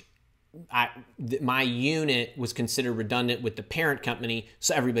merged. My unit was considered redundant with the parent company,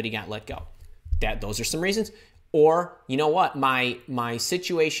 so everybody got let go. Those are some reasons. Or, you know what, my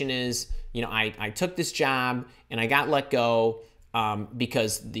situation is, I took this job and I got let go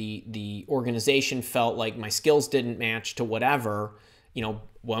because the organization felt like my skills didn't match to whatever.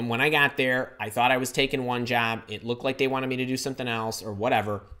 When I got there, I thought I was taking one job. It looked like they wanted me to do something else or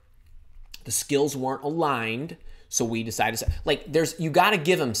whatever. The skills weren't aligned, so we decided you got to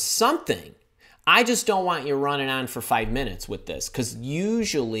give them something. I just don't want you running on for 5 minutes with this, because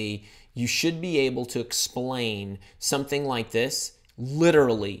usually you should be able to explain something like this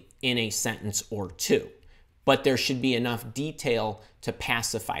literally in a sentence or two, but there should be enough detail to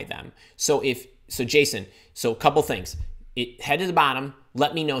pacify them. So Jason, a couple things. Head to the bottom,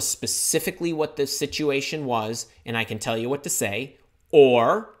 let me know specifically what the situation was, and I can tell you what to say.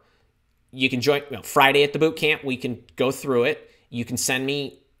 Or you can join Friday at the boot camp. We can go through it. You can send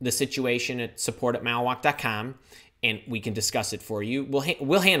me the situation at support@milewalk.com, and we can discuss it for you.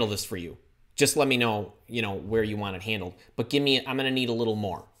 We'll handle this for you. Just let me know, where you want it handled. But I'm going to need a little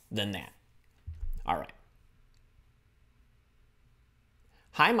more than that. All right.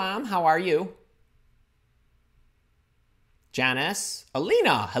 Hi, Mom. How are you? John S.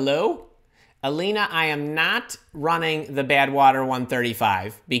 Alina, hello. Alina, I am not running the Badwater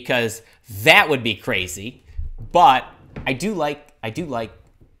 135 because that would be crazy. But I do like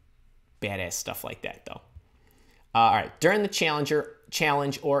badass stuff like that, though. All right. During the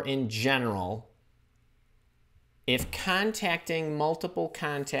challenge or in general, if contacting multiple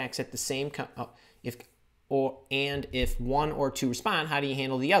contacts at the same if one or two respond, how do you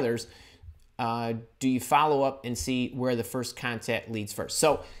handle the others? Do you follow up and see where the first contact leads first?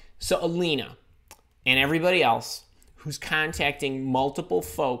 So Alina and everybody else who's contacting multiple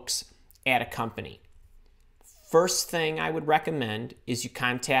folks at a company, first thing I would recommend is you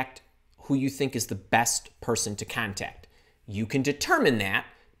contact who you think is the best person to contact. You can determine that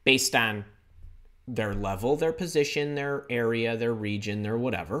based on their level, their position, their area, their region, their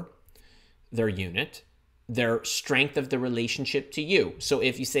whatever, their unit, their strength of the relationship to you. So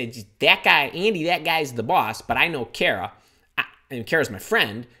if you say, that guy, Andy, that guy's the boss, but I know Kara, and Kara's my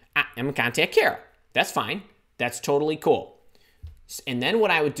friend, I'm going to contact Kara. That's fine. That's totally cool. And then what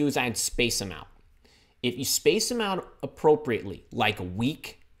I would do is I'd space them out. If you space them out appropriately, like a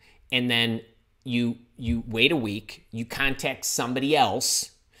week, and then you wait a week, you contact somebody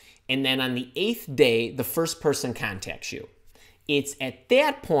else, and then on the 8th day, the first person contacts you. It's at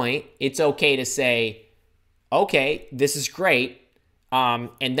that point, it's okay to say, okay, this is great.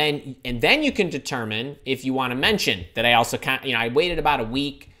 And then you can determine if you want to mention that I also, I waited about a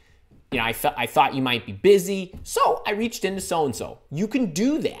week. I thought you might be busy, so I reached into so-and-so. You can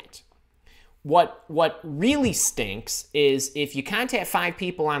do that. what really stinks is if you contact 5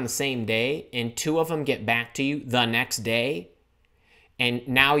 people on the same day and 2 of them get back to you the next day, and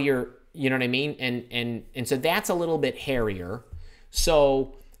now you know what I mean? And so that's a little bit hairier.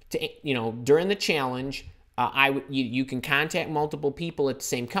 So, during the challenge, you can contact multiple people at the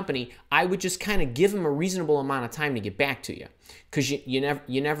same company. I would just kind of give them a reasonable amount of time to get back to you, because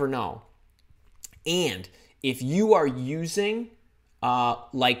you never know. And if you are using,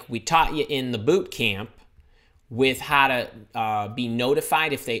 like we taught you in the boot camp, with how to be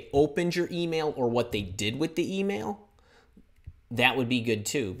notified if they opened your email or what they did with the email, that would be good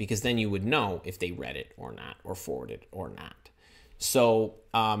too, because then you would know if they read it or not, or forwarded or not. So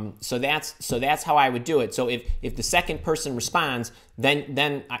that's how I would do it. So if the second person responds,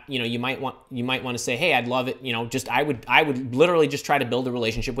 then you might want to say, hey, I'd love it. I would literally just try to build a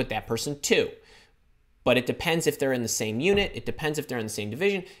relationship with that person too. But it depends if they're in the same unit. It depends if they're in the same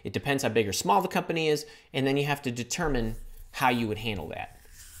division. It depends how big or small the company is, and then you have to determine how you would handle that.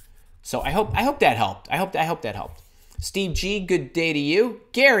 So I hope that helped. I hope that helped. Steve G, good day to you.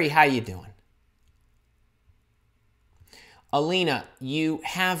 Gary, how you doing? Alina, you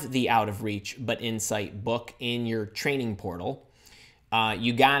have the Out of Reach but Insight book in your training portal.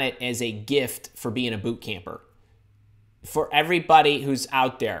 You got it as a gift for being a boot camper. For everybody who's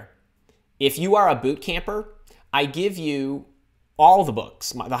out there, if you are a boot camper, I give you all the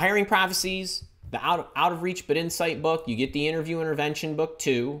books. The Hiring Prophecies, the Out of Reach but Insight book. You get the Interview Intervention book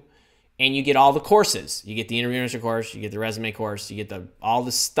too. And you get all the courses. You get the Interview Intervention course, you get the resume course, you get all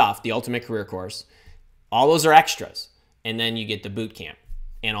the stuff, the Ultimate Career course. All those are extras. And then you get the boot camp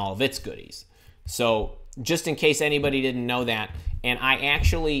and all of its goodies. So just in case anybody didn't know that, and I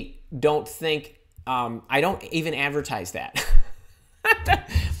actually don't think, I don't even advertise that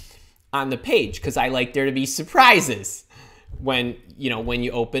on the page, because I like there to be surprises when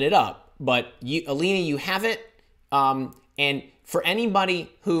you open it up. But Alina, you have it. And for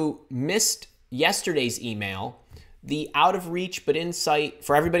anybody who missed yesterday's email, the Out of Reach but Insight,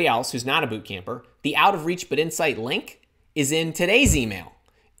 for everybody else who's not a boot camper, the Out of Reach but Insight link is in today's email.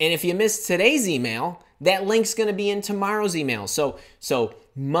 And if you missed today's email, that link's going to be in tomorrow's email. So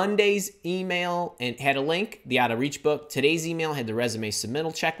Monday's email and had a link, the Out of Reach book. Today's email had the resume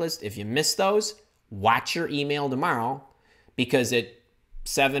submittal checklist. If you missed those, watch your email tomorrow, because at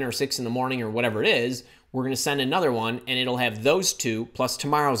 7 or 6 in the morning or whatever it is, we're going to send another one, and it'll have those 2 plus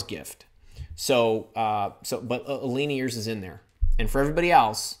tomorrow's gift. But Alina, yours is in there. And for everybody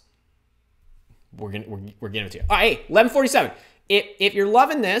else, we're giving it to you. Oh, hey, 11:47. If you're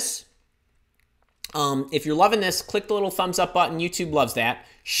loving this, click the little thumbs up button. YouTube loves that.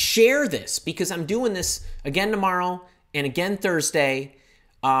 Share this, because I'm doing this again tomorrow and again Thursday.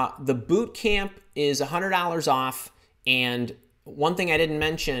 The boot camp is $100 off, and one thing I didn't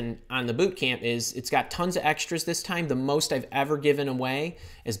mention on the boot camp is it's got tons of extras this time, the most I've ever given away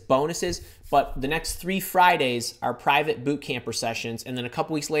as bonuses. But the next 3 Fridays are private boot camper sessions, and then a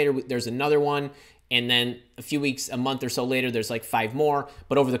couple weeks later there's another one, and then a month or so later there's like 5 more.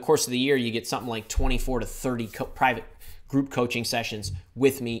 But over the course of the year, you get something like 24 to 30 private group coaching sessions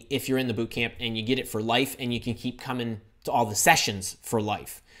with me if you're in the boot camp, and you get it for life, and you can keep coming to all the sessions for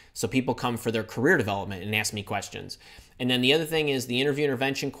life. So people come for their career development and ask me questions. And then the other thing is the Interview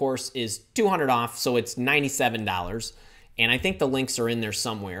Intervention course is $200 off, so it's $97. And I think the links are in there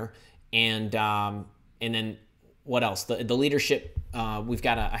somewhere. And then what else? The leadership, we've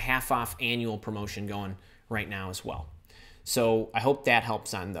got a half off annual promotion going right now as well. So I hope that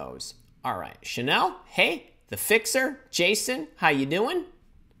helps on those. All right, Chanel, hey, the Fixer, Jason, how you doing?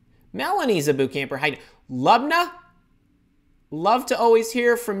 Melanie's a boot camper. Hi, Lubna. Love to always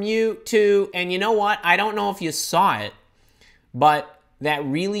hear from you too. And you know what? I don't know if you saw it, but that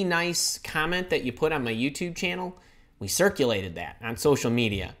really nice comment that you put on my YouTube channel, we circulated that on social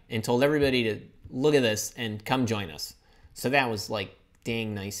media and told everybody to look at this and come join us. So that was like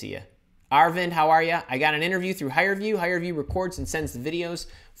dang nice of you. Arvind, how are you? I got an interview through HireVue. HireVue records and sends the videos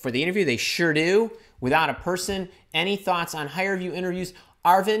for the interview. They sure do, without a person. Any thoughts on HireVue interviews?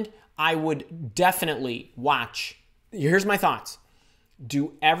 Arvind, I would definitely watch. Here's my thoughts.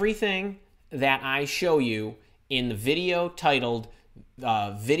 Do everything that I show you in the video titled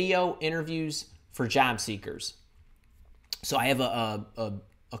Video Interviews for Job Seekers. So I have a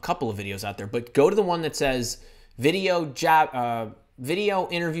couple of videos out there, but go to the one that says Video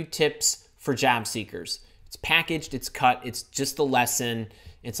Interview Tips for Job Seekers. It's packaged, it's cut, it's just the lesson.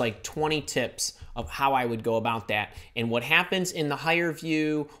 It's like 20 tips of how I would go about that. And what happens in the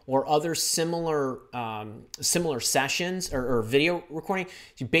HireVue or other similar sessions or video recording,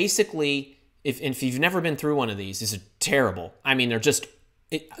 you basically, if you've never been through one of these are terrible. I mean, they're just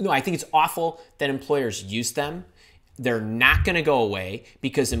No, I think it's awful that employers use them. They're not going to go away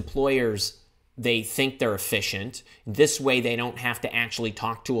because employers, they think they're efficient. This way they don't have to actually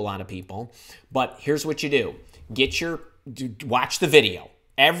talk to a lot of people. But here's what you do. Watch the video.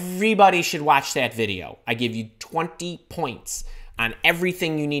 Everybody should watch that video. I give you 20 points on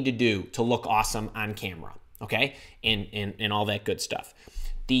everything you need to do to look awesome on camera, okay? And all that good stuff.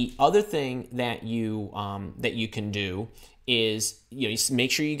 The other thing that you can do is, you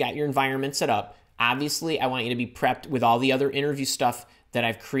make sure you got your environment set up. Obviously, I want you to be prepped with all the other interview stuff that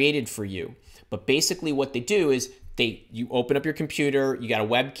I've created for you. But basically what they do is you open up your computer, you got a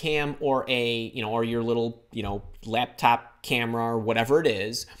webcam or or your little, laptop camera or whatever it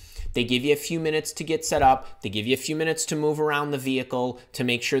is. They give you a few minutes to get set up. They give you a few minutes to move around the vehicle to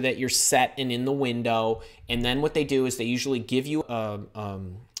make sure that you're set and in the window. And then what they do is they usually give you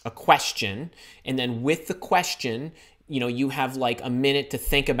a question. And then with the question, you have like a minute to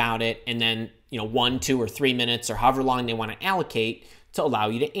think about it. And then, 1, 2, or 3 minutes or however long they want to allocate to allow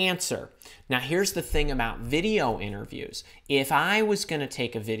you to answer. Now, here's the thing about video interviews. If I was going to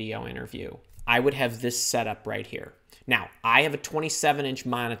take a video interview, I would have this set up right here. Now, I have a 27-inch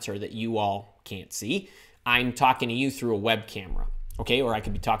monitor that you all can't see. I'm talking to you through a web camera, okay? Or I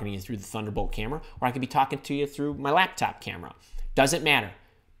could be talking to you through the Thunderbolt camera, or I could be talking to you through my laptop camera. Doesn't matter.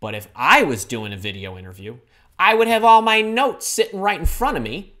 But if I was doing a video interview, I would have all my notes sitting right in front of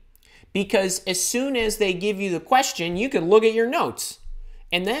me, because as soon as they give you the question, you can look at your notes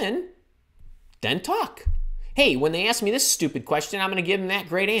and then talk. Hey, when they ask me this stupid question, I'm going to give them that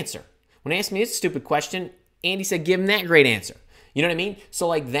great answer. When they ask me this stupid question, Andy said, give them that great answer. You know what I mean? So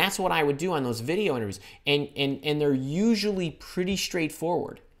like that's what I would do on those video interviews. And they're usually pretty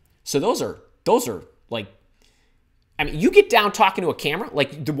straightforward. So those are like, I mean, you get down talking to a camera,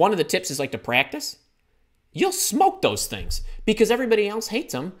 like one of the tips is like to practice. You'll smoke those things because everybody else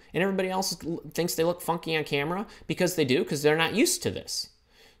hates them and everybody else thinks they look funky on camera because they do, because they're not used to this.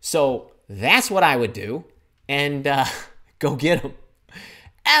 So that's what I would do, and go get them.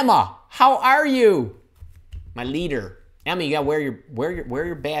 Emma, how are you? My leader. Emma, you gotta wear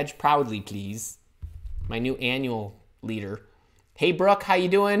your badge proudly, please. My new annual leader. Hey, Brooke, how you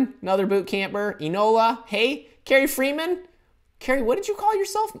doing? Another boot camper. Enola. Hey, Carrie Freeman. Carrie, what did you call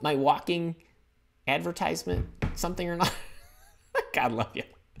yourself? My walking advertisement, something or not. God love you.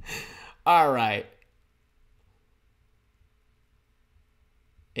 All right.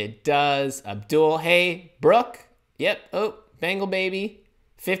 It does. Abdul. Hey, Brooke. Yep. Oh, Bengal baby.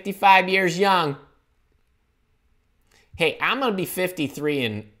 55 years young. Hey, I'm going to be 53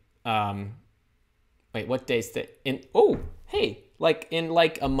 in, wait, what day's that? In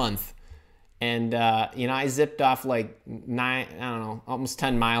a month. And, I zipped off like almost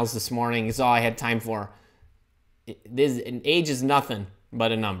 10 miles this morning. It's all I had time for. Age is nothing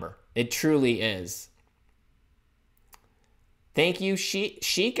but a number. It truly is. Thank you,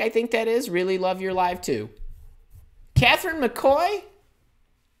 Chic, I think that is. Really love your live too. Catherine McCoy?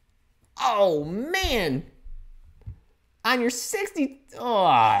 Oh, man. On your 60...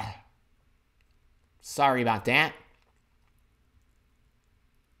 Oh. Sorry about that.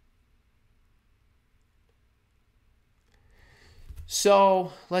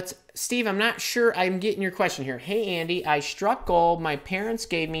 So Steve, I'm not sure I'm getting your question here. Hey, Andy, I struck gold. My parents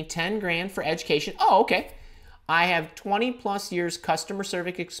gave me 10 grand for education. Oh, okay. I have 20 plus years customer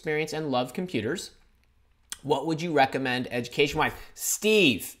service experience and love computers. What would you recommend education-wise?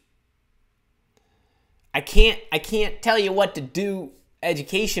 Steve, I can't tell you what to do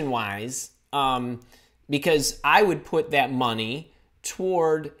education-wise, because I would put that money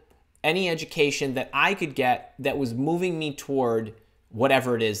toward any education that I could get that was moving me toward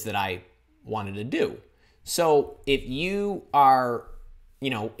whatever it is that I wanted to do. So if you are,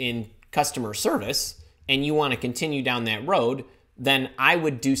 in customer service and you want to continue down that road, then I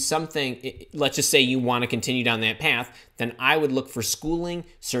would do something. Let's just say you want to continue down that path, then I would look for schooling,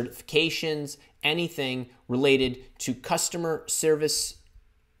 certifications, anything related to customer service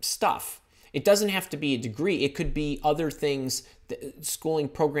stuff. It doesn't have to be a degree. It could be other things, schooling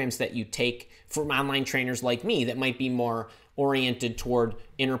programs that you take from online trainers like me that might be more oriented toward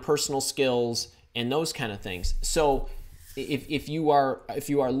interpersonal skills and those kind of things. So if you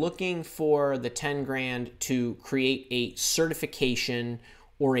are looking for the 10 grand to create a certification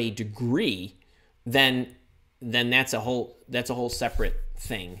or a degree, then that's a whole separate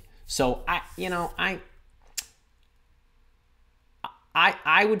thing. So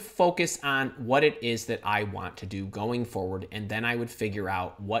I would focus on what it is that I want to do going forward, and then I would figure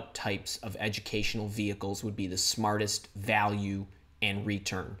out what types of educational vehicles would be the smartest value and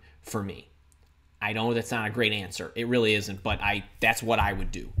return for me. I know that's not a great answer. It really isn't, but that's what I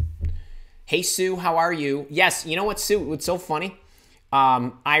would do. Hey, Sue, how are you? Yes, you know what, Sue? What's so funny?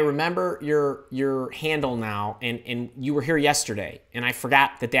 I remember your handle now, and you were here yesterday, and I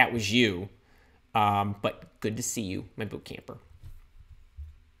forgot that was you. But good to see you, my boot camper.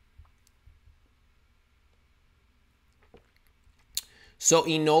 So,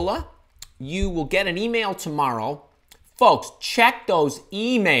 Enola, you will get an email tomorrow. Folks, check those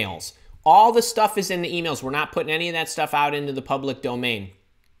emails. All the stuff is in the emails. We're not putting any of that stuff out into the public domain.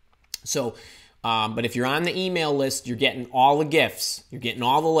 So, but if you're on the email list, you're getting all the gifts. You're getting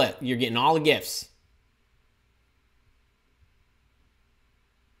all the gifts.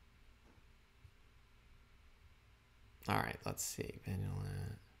 All right, let's see.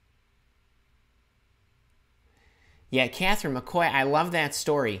 Yeah, Catherine McCoy, I love that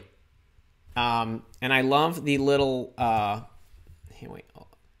story. And I love the little, here, wait,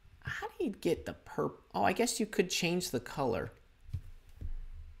 how do you get the purple? Oh, I guess you could change the color.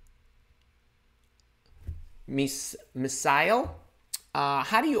 Misael,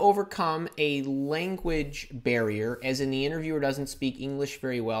 how do you overcome a language barrier, as in the interviewer doesn't speak English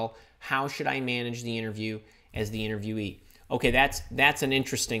very well? How should I manage the interview as the interviewee? Okay, that's an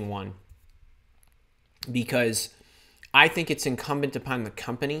interesting one, because I think it's incumbent upon the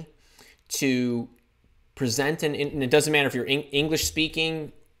company to present, and it doesn't matter if you're English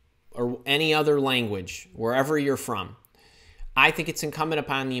speaking or any other language, wherever you're from. I think it's incumbent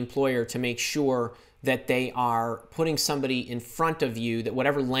upon the employer to make sure that they are putting somebody in front of you, that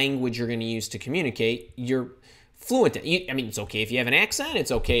whatever language you're going to use to communicate, you're fluent in. I mean, it's okay if you have an accent.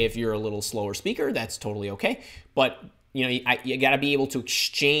 It's okay if you're a little slower speaker. That's totally okay. But, you got to be able to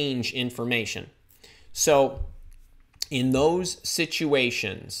exchange information. So in those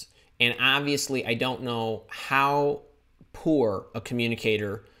situations, and obviously I don't know how poor a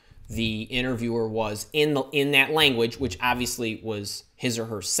communicator the interviewer was in that language, which obviously was his or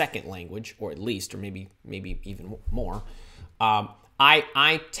her second language, or at least, or maybe even more.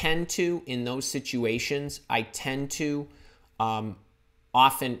 I tend to, in those situations,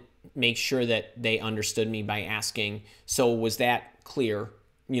 often make sure that they understood me by asking, so was that clear?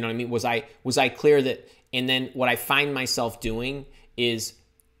 You know what I mean? Was I clear that? And then what I find myself doing is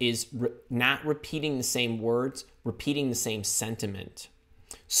not repeating the same words, repeating the same sentiment.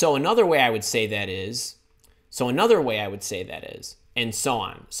 So another way I would say that is, and so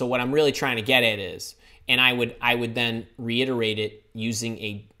on. So what I'm really trying to get at is, and I would then reiterate it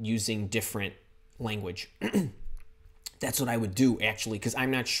using different language. That's what I would do, actually, because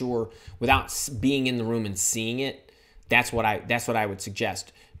I'm not sure, without being in the room and seeing it. That's what I would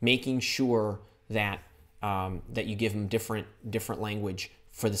suggest. Making sure that that you give them different language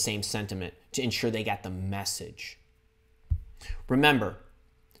for the same sentiment to ensure they got the message. Remember,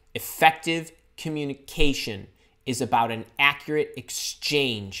 effective communication is about an accurate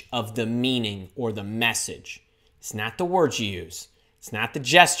exchange of the meaning or the message. It's not the words you use. It's not the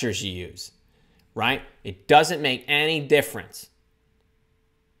gestures you use, right? It doesn't make any difference,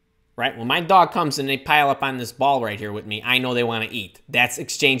 right? When my dog comes and they pile up on this ball right here with me, I know they want to eat. That's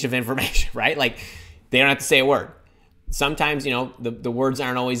exchange of information, right? Like, they don't have to say a word. Sometimes, the words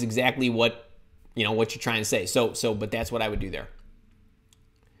aren't always exactly what you're trying to say. But that's what I would do there.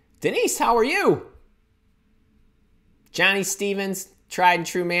 Denise, how are you? Johnny Stevens, tried and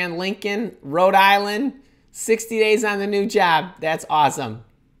true man, Lincoln, Rhode Island, 60 days on the new job. That's awesome.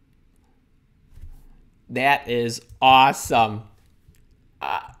 That is awesome.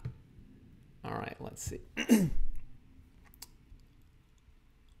 All right, let's see.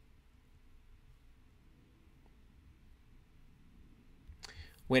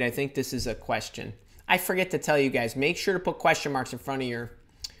 Wait, I think this is a question. I forget to tell you guys, make sure to put question marks in front of your...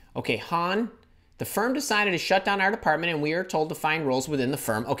 Okay, Han, the firm decided to shut down our department and we are told to find roles within the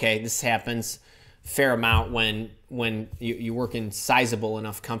firm. Okay, this happens a fair amount when you work in sizable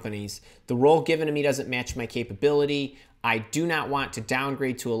enough companies. The role given to me doesn't match my capability. I do not want to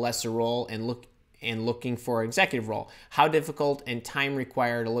downgrade to a lesser role and looking for an executive role. How difficult and time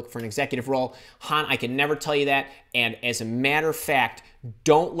required to look for an executive role? Han, I can never tell you that. And as a matter of fact,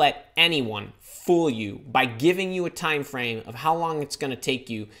 don't let anyone fool you by giving you a time frame of how long it's going to take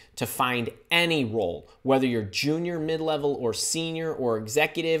you to find any role, whether you're junior, mid-level, or senior, or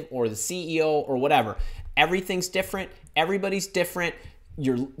executive, or the CEO, or whatever. Everything's different. Everybody's different.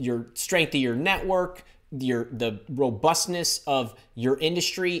 Your strength of your network, the robustness of your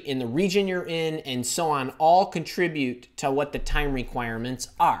industry in the region you're in, and so on, all contribute to what the time requirements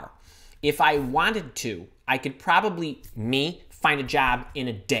are. If I wanted to, I could probably, find a job in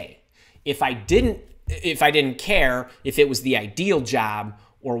a day. If I didn't care if it was the ideal job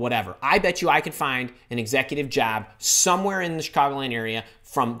or whatever. I bet you I could find an executive job somewhere in the Chicagoland area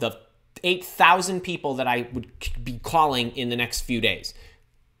from the 8,000 people that I would be calling in the next few days.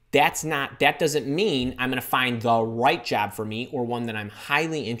 That doesn't mean I'm going to find the right job for me or one that I'm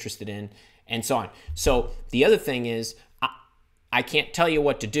highly interested in, and so on. So the other thing is, I can't tell you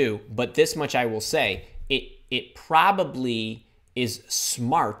what to do, but this much I will say, it probably is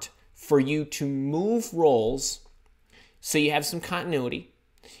smart for you to move roles so you have some continuity,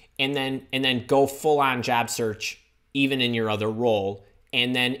 and then go full on job search even in your other role.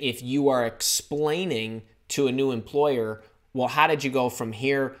 And then if you are explaining to a new employer, well, how did you go from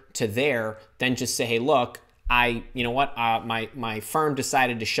here to there? Then just say, hey, look, my firm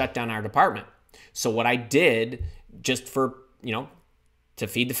decided to shut down our department. So what I did just for, to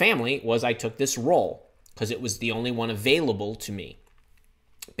feed the family was I took this role because it was the only one available to me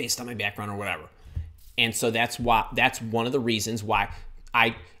based on my background or whatever. And so that's one of the reasons why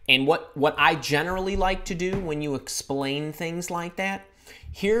what I generally like to do when you explain things like that,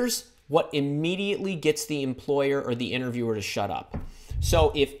 here's what immediately gets the employer or the interviewer to shut up.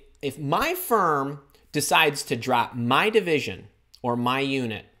 So if my firm decides to drop my division or my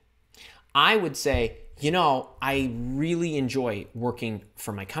unit, I would say, I really enjoy working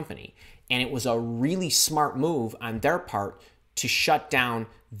for my company, and it was a really smart move on their part to shut down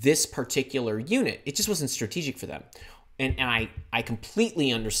this particular unit. It just wasn't strategic for them. And I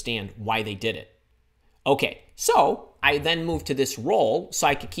completely understand why they did it. Okay, so I then moved to this role so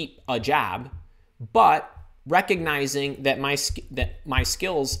I could keep a job, but recognizing that my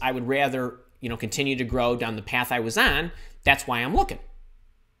skills, I would rather, continue to grow down the path I was on. That's why I'm looking.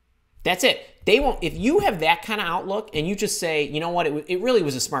 That's it. They won't, if you have that kind of outlook and you just say, you know what, it really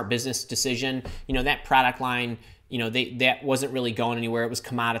was a smart business decision. That product line, that wasn't really going anywhere. It was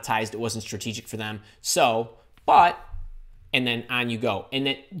commoditized. It wasn't strategic for them. So, and then on you go. And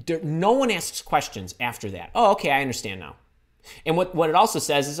then no one asks questions after that. Oh, okay, I understand now. And what it also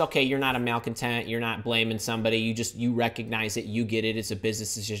says is, okay, you're not a malcontent. You're not blaming somebody. You recognize it. You get it. It's a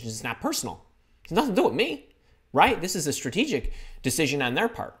business decision. It's not personal. It's nothing to do with me, right? This is a strategic decision on their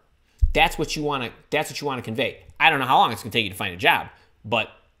part. That's what you want to convey. I don't know how long it's going to take you to find a job, but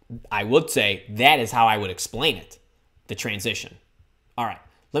I would say that is how I would explain it, the transition. All right.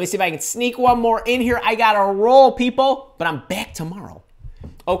 Let me see if I can sneak one more in here. I got to roll, people, but I'm back tomorrow.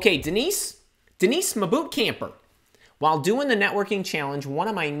 Okay, Denise, my boot camper. While doing the networking challenge, one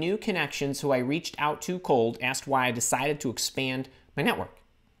of my new connections who I reached out to cold asked why I decided to expand my network.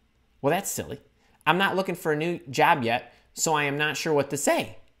 Well, that's silly. I'm not looking for a new job yet, so I am not sure what to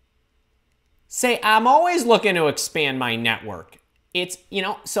say. Say, I'm always looking to expand my network. It's,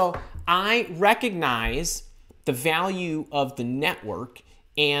 so I recognize the value of the network.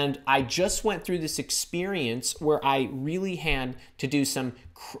 And I just went through this experience where I really had to do some,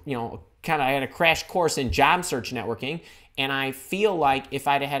 I had a crash course in job search networking. And I feel like if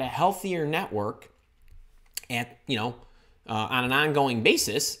I'd had a healthier network on an ongoing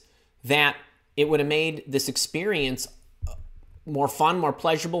basis, that it would have made this experience more fun, more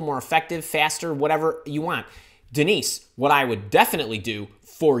pleasurable, more effective, faster, whatever you want. Denise, what I would definitely do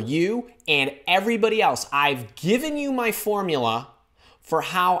for you and everybody else, I've given you my formula for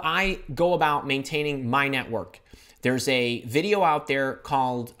how I go about maintaining my network. There's a video out there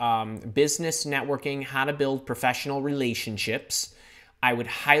called Business Networking, How to Build Professional Relationships. I would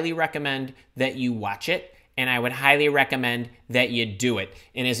highly recommend that you watch it, and I would highly recommend that you do it.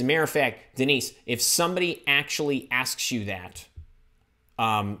 And as a matter of fact, Denise, if somebody actually asks you that,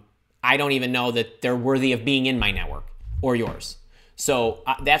 I don't even know that they're worthy of being in my network or yours. So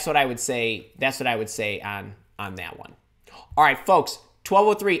that's what I would say. That's what I would say on that one. All right, folks,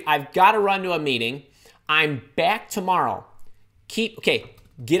 12:03. I've got to run to a meeting. I'm back tomorrow.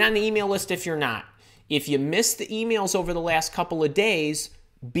 Get on the email list if you're not. If you missed the emails over the last couple of days,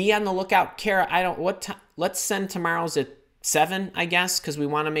 be on the lookout. Kara, let's send tomorrow's at 7, I guess, because we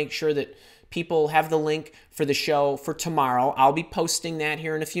want to make sure that people have the link for the show for tomorrow. I'll be posting that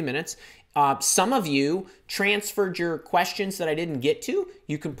here in a few minutes. Some of you transferred your questions that I didn't get to.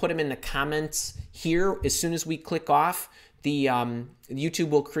 You can put them in the comments here. As soon as we click off, the YouTube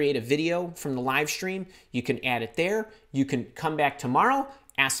will create a video from the live stream. You can add it there. You can come back tomorrow,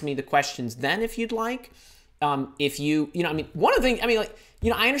 ask me the questions then if you'd like. One of the things,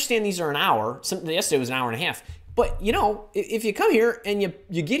 I understand these are an hour. Yesterday was an hour and a half. But, if you come here and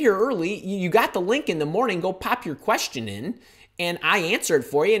you get here early, you got the link in the morning, go pop your question in, and I answer it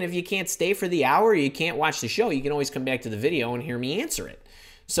for you. And if you can't stay for the hour, you can't watch the show, you can always come back to the video and hear me answer it.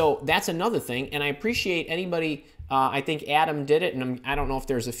 So that's another thing, and I appreciate anybody. I think Adam did it, and I don't know if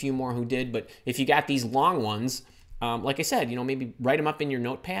there's a few more who did, but if you got these long ones, like I said, maybe write them up in your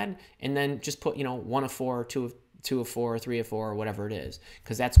notepad and then just put, 1 of 4, 2 of 4, 3 of 4, or whatever it is,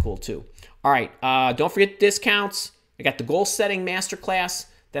 because that's cool too. All right, don't forget discounts. I got the goal setting masterclass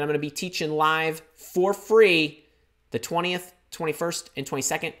that I'm going to be teaching live for free the 20th, 21st, and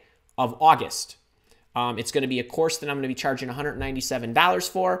 22nd of August. It's going to be a course that I'm going to be charging $197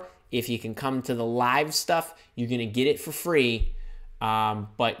 for. If you can come to the live stuff, you're going to get it for free,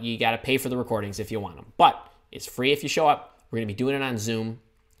 but you got to pay for the recordings if you want them. But it's free if you show up. We're going to be doing it on Zoom.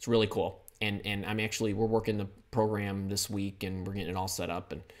 It's really cool. And we're working the program this week, and we're getting it all set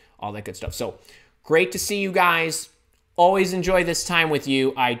up and all that good stuff. So great to see you guys. Always enjoy this time with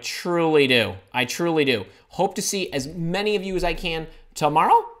you. I truly do. I truly do. Hope to see as many of you as I can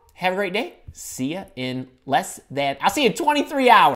tomorrow. Have a great day. See you in I'll see you in 23 hours.